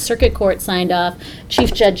on it, the circuit court signed off,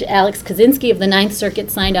 Chief Judge Alex Kaczynski of the Ninth Circuit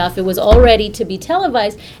signed off. It was all ready to be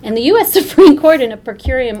televised, and the U.S. Supreme Court in a per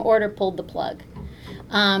curiam order pulled the plug.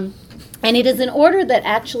 And it is an order that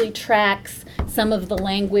actually tracks some of the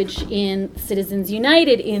language in Citizens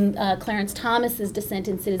United, in Clarence Thomas's dissent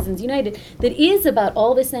in Citizens United, that is about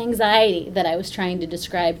all this anxiety that I was trying to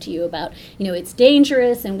describe to you about. It's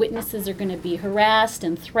dangerous and witnesses are going to be harassed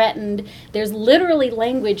and threatened. There's literally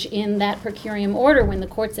language in that per curiam order when the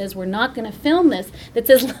court says we're not going to film this that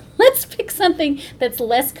says let's pick something that's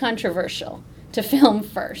less controversial to film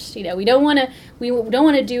first. We don't want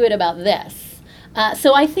to do it about this.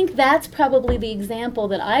 So I think that's probably the example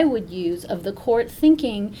that I would use of the court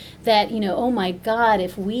thinking that, oh my God,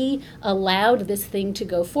 if we allowed this thing to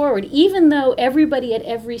go forward, even though everybody at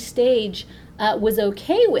every stage was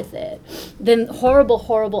okay with it, then horrible,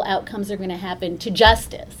 horrible outcomes are going to happen to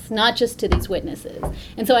justice, not just to these witnesses.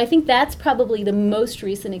 And so I think that's probably the most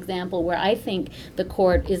recent example where I think the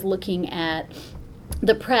court is looking at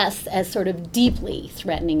the press as sort of deeply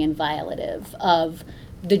threatening and violative of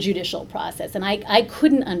the judicial process. And I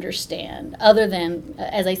couldn't understand, other than,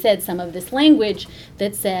 as I said, some of this language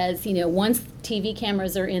that says, once TV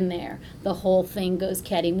cameras are in there, the whole thing goes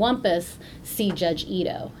cattywampus, see Judge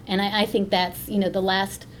Ito. And I think that's, the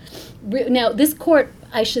last now this court,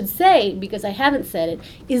 I should say, because I haven't said it,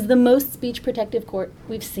 is the most speech protective court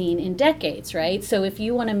we've seen in decades, right? So if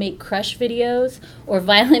you want to make crush videos or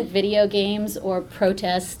violent video games or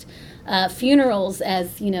protest funerals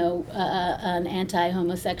as, an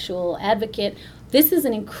anti-homosexual advocate, this is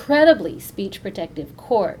an incredibly speech protective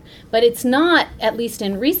court. But it's not, at least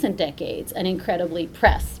in recent decades, an incredibly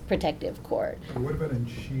press protective court. What about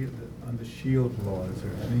on the shield law? Is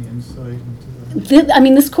there any insight into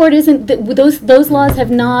that? This court isn't. Those laws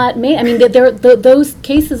have not made. Those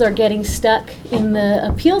cases are getting stuck in the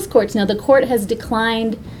appeals courts now. The court has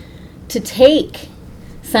declined to take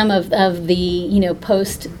some of the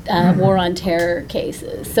post war on terror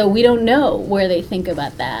cases, so we don't know where they think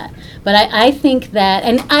about that. But I think that,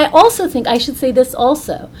 and I also think I should say this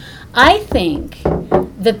also. I think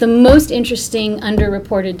that the most interesting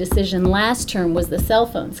underreported decision last term was the cell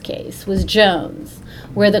phones case, was Jones,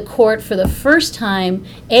 where the court for the first time,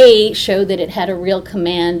 A, showed that it had a real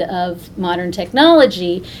command of modern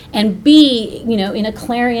technology, and B, in a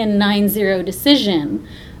Clarion 9-0 decision,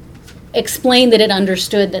 explained that it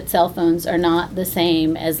understood that cell phones are not the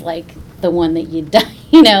same as like the one that you die.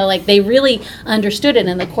 They really understood it,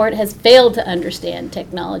 and the court has failed to understand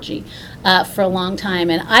technology for a long time.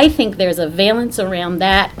 And I think there's a valence around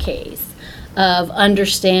that case of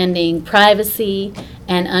understanding privacy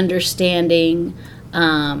and understanding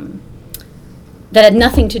that had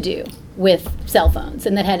nothing to do with cell phones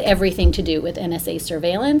and that had everything to do with NSA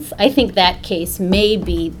surveillance. I think that case may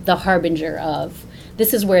be the harbinger of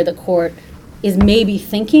this is where the court is maybe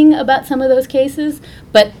thinking about some of those cases,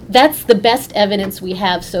 but that's the best evidence we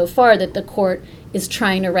have so far that the court is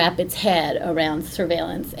trying to wrap its head around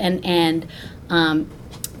surveillance and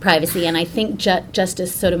privacy. And I think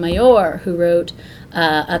Justice Sotomayor, who wrote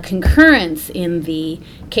a concurrence in the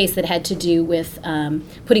case that had to do with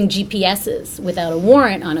putting GPSs without a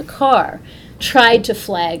warrant on a car, tried to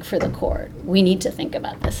flag for the court. We need to think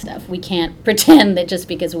about this stuff. We can't pretend that just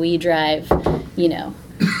because we drive,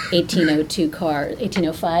 1802 car,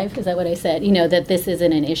 1805, is that what I said? That this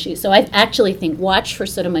isn't an issue. So I actually think watch for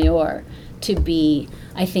Sotomayor to be,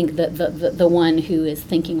 I think, the one who is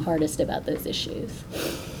thinking hardest about those issues.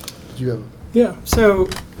 Yeah, so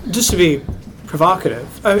just to be provocative,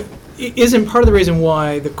 isn't part of the reason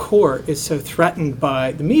why the court is so threatened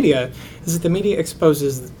by the media is that the media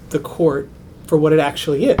exposes the court for what it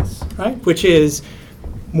actually is, right? Which is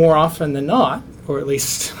more often than not, or at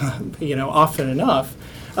least often enough,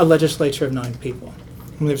 a legislature of 9 people.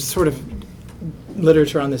 There's sort of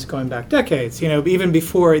literature on this going back decades. Even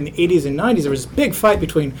before in the 80s and 90s, there was this big fight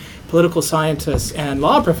between political scientists and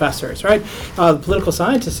law professors, right? The political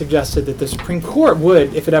scientists suggested that the Supreme Court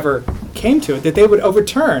would, if it ever came to it, that they would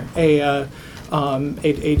overturn a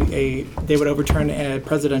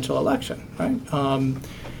presidential election, right?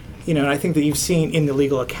 And I think that you've seen in the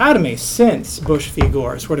legal academy since Bush v.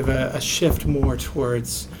 Gore sort of a shift more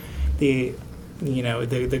towards the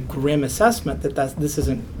grim assessment that this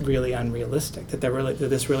isn't really unrealistic, that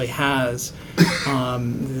this really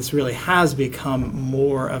has become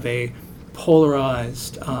more of a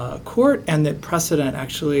polarized court, and that precedent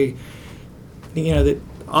actually, that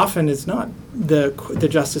often is not the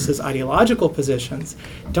justices' ideological positions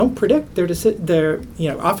don't predict their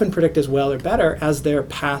often predict as well or better as their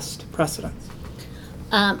past precedents.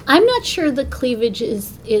 I'm not sure the cleavage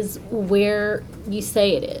is where you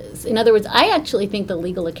say it is. In other words, I actually think the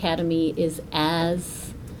legal academy is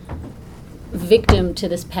as victim to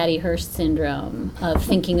this Patty Hearst syndrome of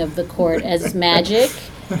thinking of the court as magic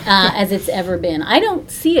as it's ever been. I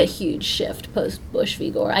don't see a huge shift post Bush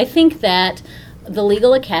v. Gore. I think that the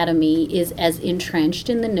legal academy is as entrenched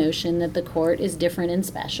in the notion that the court is different and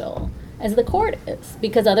special as the court is,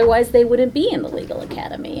 because otherwise they wouldn't be in the legal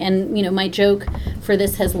academy. And my joke for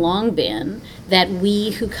this has long been that we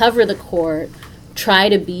who cover the court try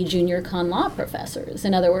to be junior con law professors.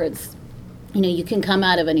 In other words, you can come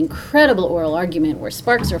out of an incredible oral argument where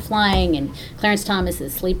sparks are flying and Clarence Thomas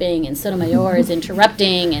is sleeping and Sotomayor is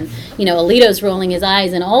interrupting and, Alito's rolling his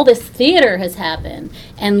eyes and all this theater has happened.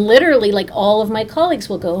 And literally, all of my colleagues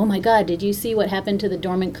will go, oh my God, did you see what happened to the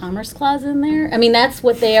dormant commerce clause in there? That's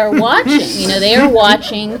what they are watching. They are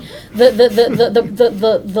watching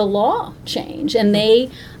the law change. And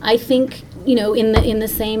they, I think, in the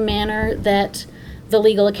same manner that the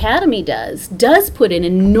legal academy does put an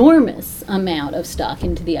enormous amount of stock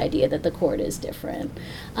into the idea that the court is different.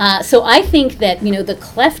 So I think that, the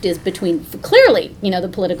cleft is between, clearly, the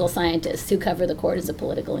political scientists who cover the court as a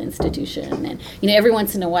political institution. And, every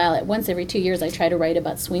once in a while, once every 2 years, I try to write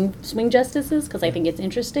about swing justices because I think it's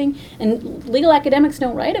interesting. And legal academics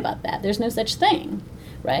don't write about that. There's no such thing.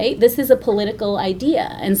 right? This is a political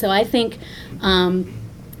idea. And so I think,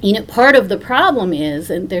 part of the problem is,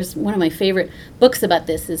 and there's one of my favorite books about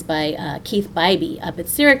this is by Keith Bybee up at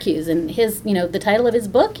Syracuse, and the title of his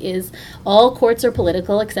book is All Courts Are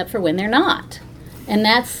Political Except for When They're Not. And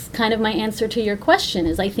that's kind of my answer to your question,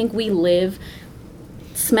 is I think we live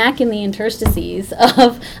smack in the interstices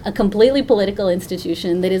of a completely political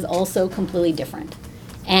institution that is also completely different.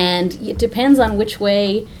 And it depends on which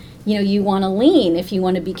way you want to lean, if you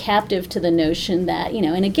want to be captive to the notion that,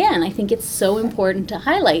 and again, I think it's so important to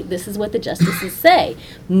highlight, this is what the justices say.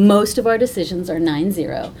 Most of our decisions are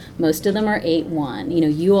 9-0. Most of them are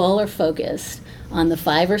 8-1. You all are focused on the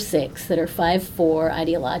 5 or 6 that are 5-4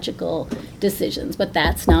 ideological decisions, but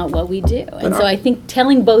that's not what we do. And so I think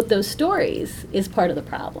telling both those stories is part of the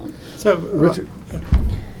problem. So Richard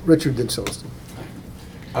Dinselstein.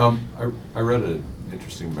 I read an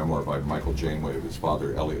interesting memoir by Michael Janeway of his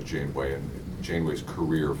father, Elliot Janeway, and Janeway's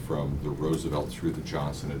career from the Roosevelt through the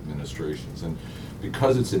Johnson administrations. And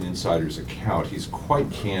because it's an insider's account, he's quite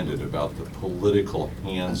candid about the political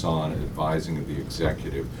hands-on advising of the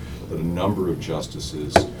executive that a number of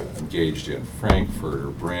justices engaged in. Frankfurter,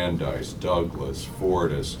 Brandeis, Douglas,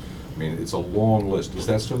 Fortas. I mean, it's a long list. Is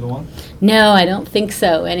that still the one? No, I don't think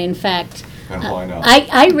so. And in fact, and why not?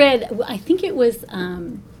 I read, I think it was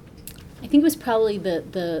probably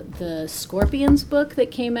the Scorpions book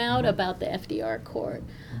that came out about the FDR court,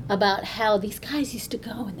 about how these guys used to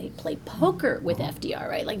go and they'd play poker with FDR,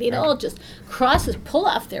 right? Like they'd all just pull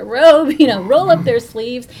off their robe, roll up their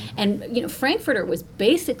sleeves. And, Frankfurter was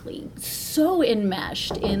basically so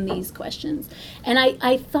enmeshed in these questions. And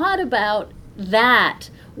I thought about that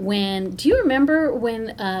do you remember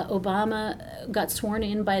when Obama got sworn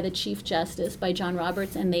in by the Chief Justice, by John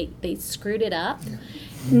Roberts, and they screwed it up?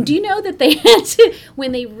 Yeah. Do you know that they had to,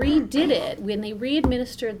 when they redid it, when they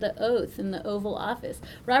re-administered the oath in the Oval Office,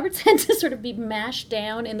 Roberts had to sort of be mashed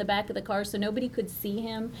down in the back of the car so nobody could see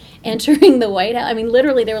him entering the White House. I mean,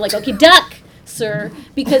 literally, they were like, okay, duck, sir,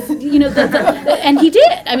 because, and he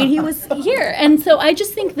did. I mean, he was here. And so I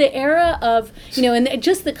just think the era of, and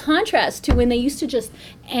just the contrast to when they used to just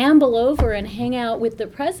amble over and hang out with the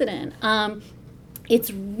president,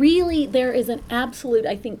 it's really, there is an absolute,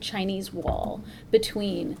 I think, Chinese wall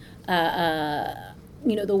between, the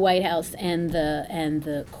White House and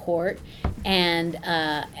the court. And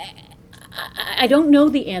I don't know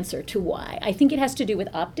the answer to why. I think it has to do with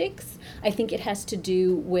optics. I think it has to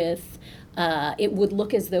do with it would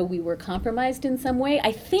look as though we were compromised in some way.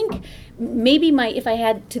 I think maybe if I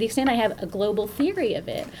had, to the extent I have a global theory of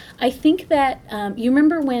it, I think that, you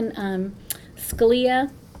remember when Scalia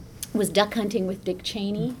was duck hunting with Dick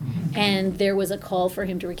Cheney, and there was a call for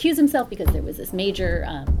him to recuse himself because there was this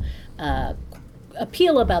major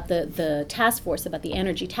appeal about the task force, about the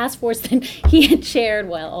energy task force that he had chaired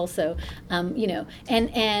while also,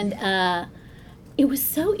 it was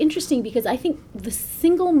so interesting because I think the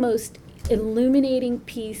single most illuminating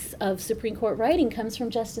piece of Supreme Court writing comes from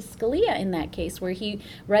Justice Scalia in that case, where he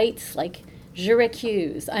writes, like, je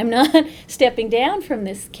recuse. I'm not stepping down from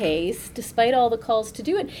this case, despite all the calls to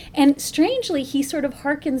do it. And strangely, he sort of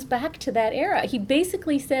harkens back to that era. He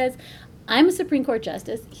basically says, I'm a Supreme Court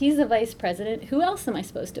justice. He's a vice president. Who else am I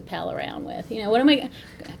supposed to pal around with? What am I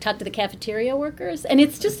talk to the cafeteria workers? And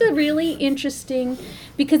it's just a really interesting,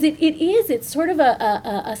 because it's sort of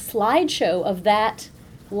a slideshow of that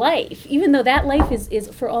life, even though that life is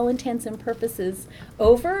for all intents and purposes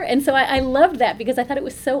over. And so I loved that because I thought it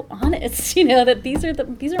was so honest, that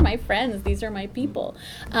these are my friends, these are my people.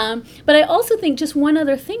 But I also think, just one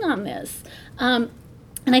other thing on this,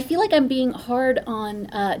 and I feel like I'm being hard on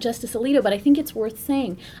Justice Alito, but I think it's worth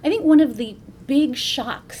saying. I think one of the big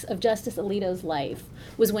shocks of Justice Alito's life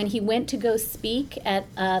was when he went to go speak at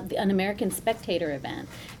an American Spectator event.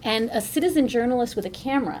 And a citizen journalist with a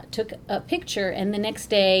camera took a picture, and the next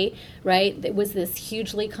day, right, there was this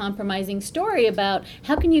hugely compromising story about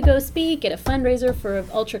how can you go speak at a fundraiser for an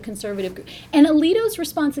ultra-conservative group. And Alito's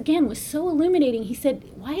response, again, was so illuminating. He said,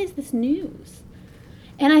 why is this news?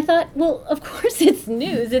 And I thought, well, of course it's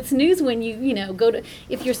news. It's news when you go to,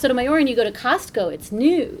 if you're Sotomayor and you go to Costco, it's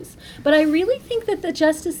news. But I really think that the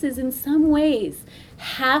justices in some ways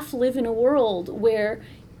half live in a world where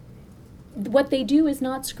what they do is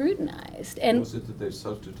not scrutinized. And was it that they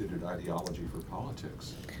substituted ideology for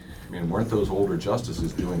politics? I mean, weren't those older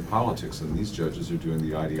justices doing politics, and these judges are doing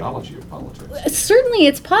the ideology of politics? Certainly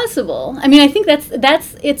it's possible. I mean, I think that's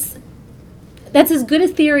as good a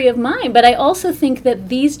theory of mine, but I also think that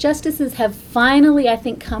these justices have finally, I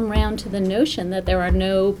think, come around to the notion that there are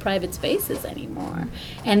no private spaces anymore.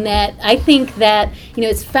 And that I think that,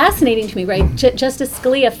 it's fascinating to me, right? Justice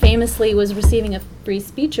Scalia famously was receiving a free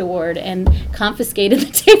speech award and confiscated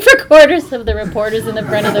the tape recorders of the reporters in the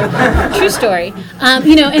front of the True Story.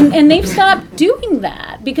 And they've stopped doing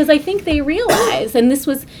that because I think they realize, and this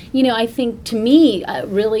was, I think to me,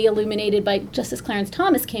 really illuminated by Justice Clarence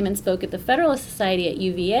Thomas came and spoke at the Federalist Society at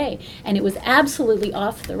UVA, and it was absolutely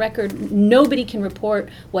off the record. Nobody can report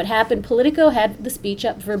what happened. Politico had the speech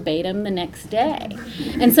up verbatim the next day.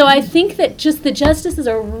 And so I think that just the justices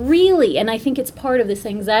are really, and I think it's part of this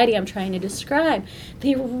anxiety I'm trying to describe,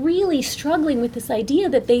 they're really struggling with this idea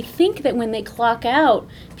that they think that when they clock out,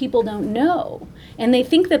 people don't know. And they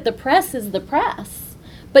think that the press is the press.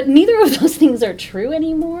 But neither of those things are true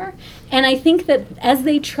anymore. And I think that as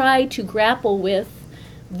they try to grapple with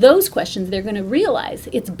those questions, they're going to realize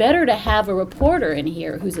it's better to have a reporter in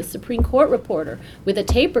here who's a Supreme Court reporter with a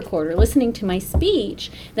tape recorder listening to my speech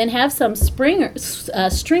than have some stringer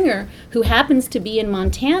who happens to be in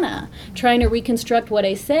Montana trying to reconstruct what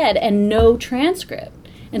I said and no transcript.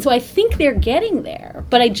 And so I think they're getting there,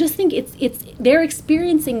 but I just think they're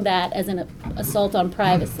experiencing that as an assault on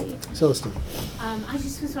privacy. Celestine. I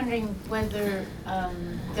just was wondering whether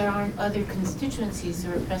there aren't other constituencies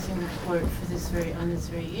who are pressing the court for on this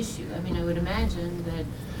very issue. I mean, I would imagine that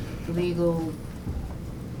the legal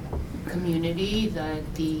community,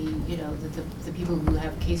 that the people who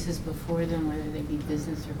have cases before them, whether they be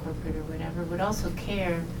business or corporate or whatever, would also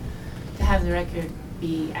care to have the record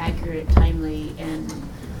be accurate, timely, and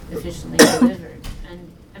efficiently delivered.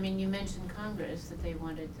 And I mean, you mentioned Congress, that they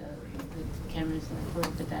wanted the cameras in the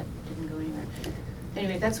court, but that didn't go anywhere.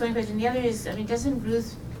 Anyway, that's one question. The other is, I mean, doesn't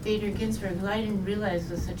Ruth Bader Ginsburg, who I didn't realize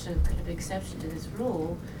was such a kind of exception to this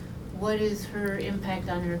rule, what is her impact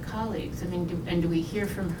on her colleagues? I mean, do we hear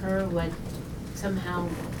from her what somehow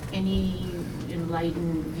any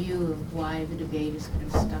enlightened view of why the debate is kind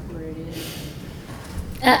of stuck where it is?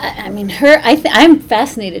 I'm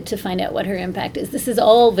fascinated to find out what her impact is. This is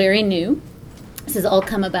all very new. This has all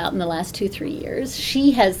come about in the last 2-3 years.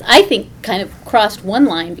 She has, I think, kind of crossed one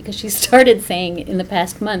line because she started saying in the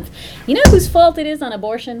past month, you know whose fault it is on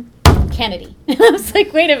abortion? Kennedy. And I was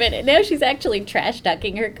like, wait a minute, now she's actually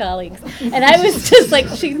trash-talking her colleagues. And I was just like,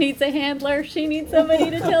 she needs a handler, she needs somebody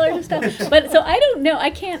to tell her to stop. But so I don't know, I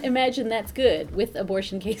can't imagine that's good with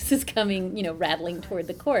abortion cases coming, rattling toward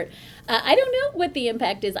the court. I don't know what the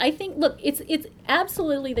impact is. I think, look, it's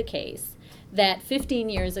absolutely the case that 15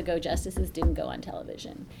 years ago justices didn't go on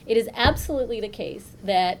television. It is absolutely the case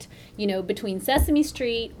that, between Sesame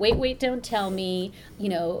Street, Wait, Don't Tell Me,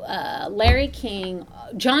 Larry King,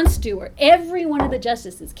 Jon Stewart, every one of the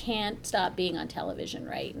justices can't stop being on television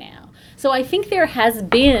right now. So I think there has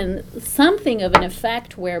been something of an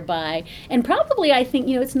effect whereby, and probably I think,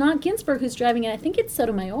 it's not Ginsburg who's driving it, I think it's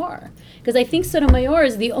Sotomayor. Because I think Sotomayor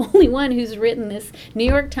is the only one who's written this New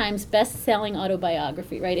York Times best-selling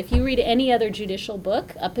autobiography, right? If you read any other judicial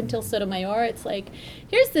book up until Sotomayor, it's like,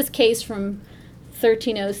 here's this case from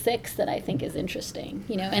 1306 that I think is interesting,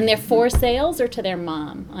 and their for sales are to their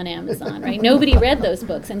mom on Amazon, right? Nobody read those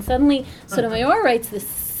books, and suddenly Sotomayor writes this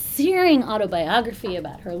searing autobiography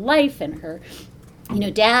about her life and her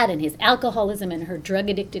dad and his alcoholism and her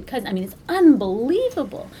drug-addicted cousin. I mean, it's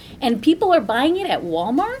unbelievable. And people are buying it at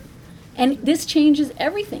Walmart, and this changes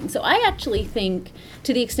everything. So I actually think,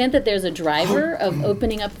 to the extent that there's a driver of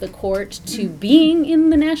opening up the court to being in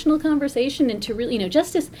the national conversation and to really,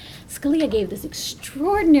 Justice Scalia gave this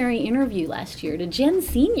extraordinary interview last year to Jen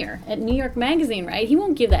Senior at New York Magazine, right? He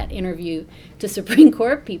won't give that interview to Supreme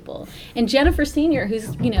Court people. And Jennifer Senior, who's,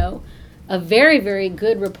 a very, very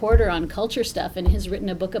good reporter on culture stuff and has written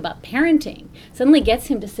a book about parenting, suddenly gets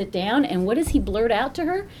him to sit down, and what does he blurt out to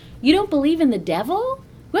her? You don't believe in the devil?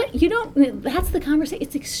 What? You don't, that's the conversation.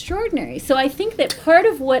 It's extraordinary. So I think that part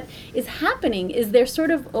of what is happening is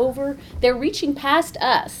they're reaching past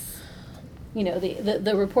us,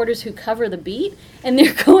 the reporters who cover the beat, and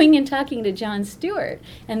they're going and talking to Jon Stewart,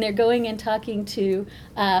 and they're going and talking to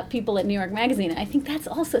people at New York Magazine. I think that's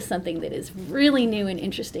also something that is really new and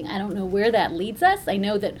interesting. I don't know where that leads us. I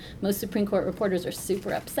know that most Supreme Court reporters are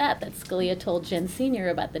super upset that Scalia told Jen Senior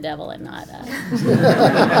about the devil and not us.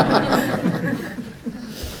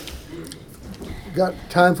 Got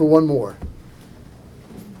time for one more.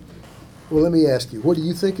 Well, let me ask you, what do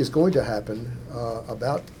you think is going to happen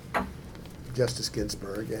about Justice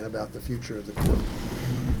Ginsburg and about the future of the court?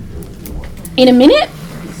 In a minute?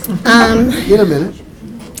 In a minute.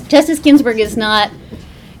 Justice Ginsburg is not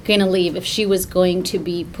going to leave. If she was going to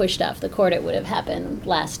be pushed off the court, it would have happened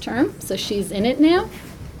last term. So she's in it now.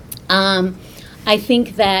 I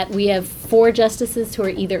think that we have 4 justices who are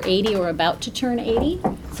either 80 or about to turn 80.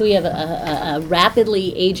 So we have a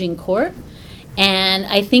rapidly aging court. And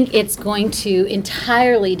I think it's going to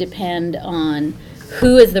entirely depend on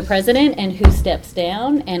who is the president and who steps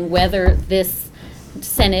down, and whether this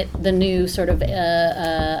Senate, the new sort of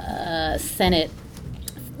Senate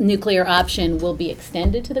nuclear option will be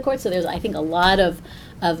extended to the court. So there's, I think, a lot of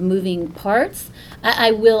moving parts.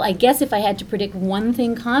 I guess if I had to predict one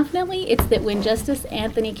thing confidently, it's that when Justice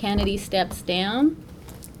Anthony Kennedy steps down,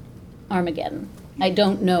 Armageddon. I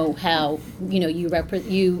don't know how,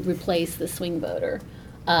 you replace the swing voter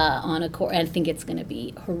on a court. I think it's going to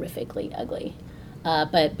be horrifically ugly.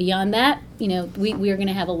 But beyond that, we are going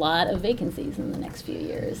to have a lot of vacancies in the next few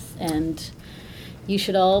years. And you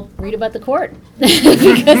should all read about the court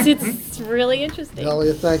because it's really interesting.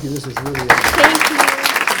 Dahlia, thank you. This is really Thank you.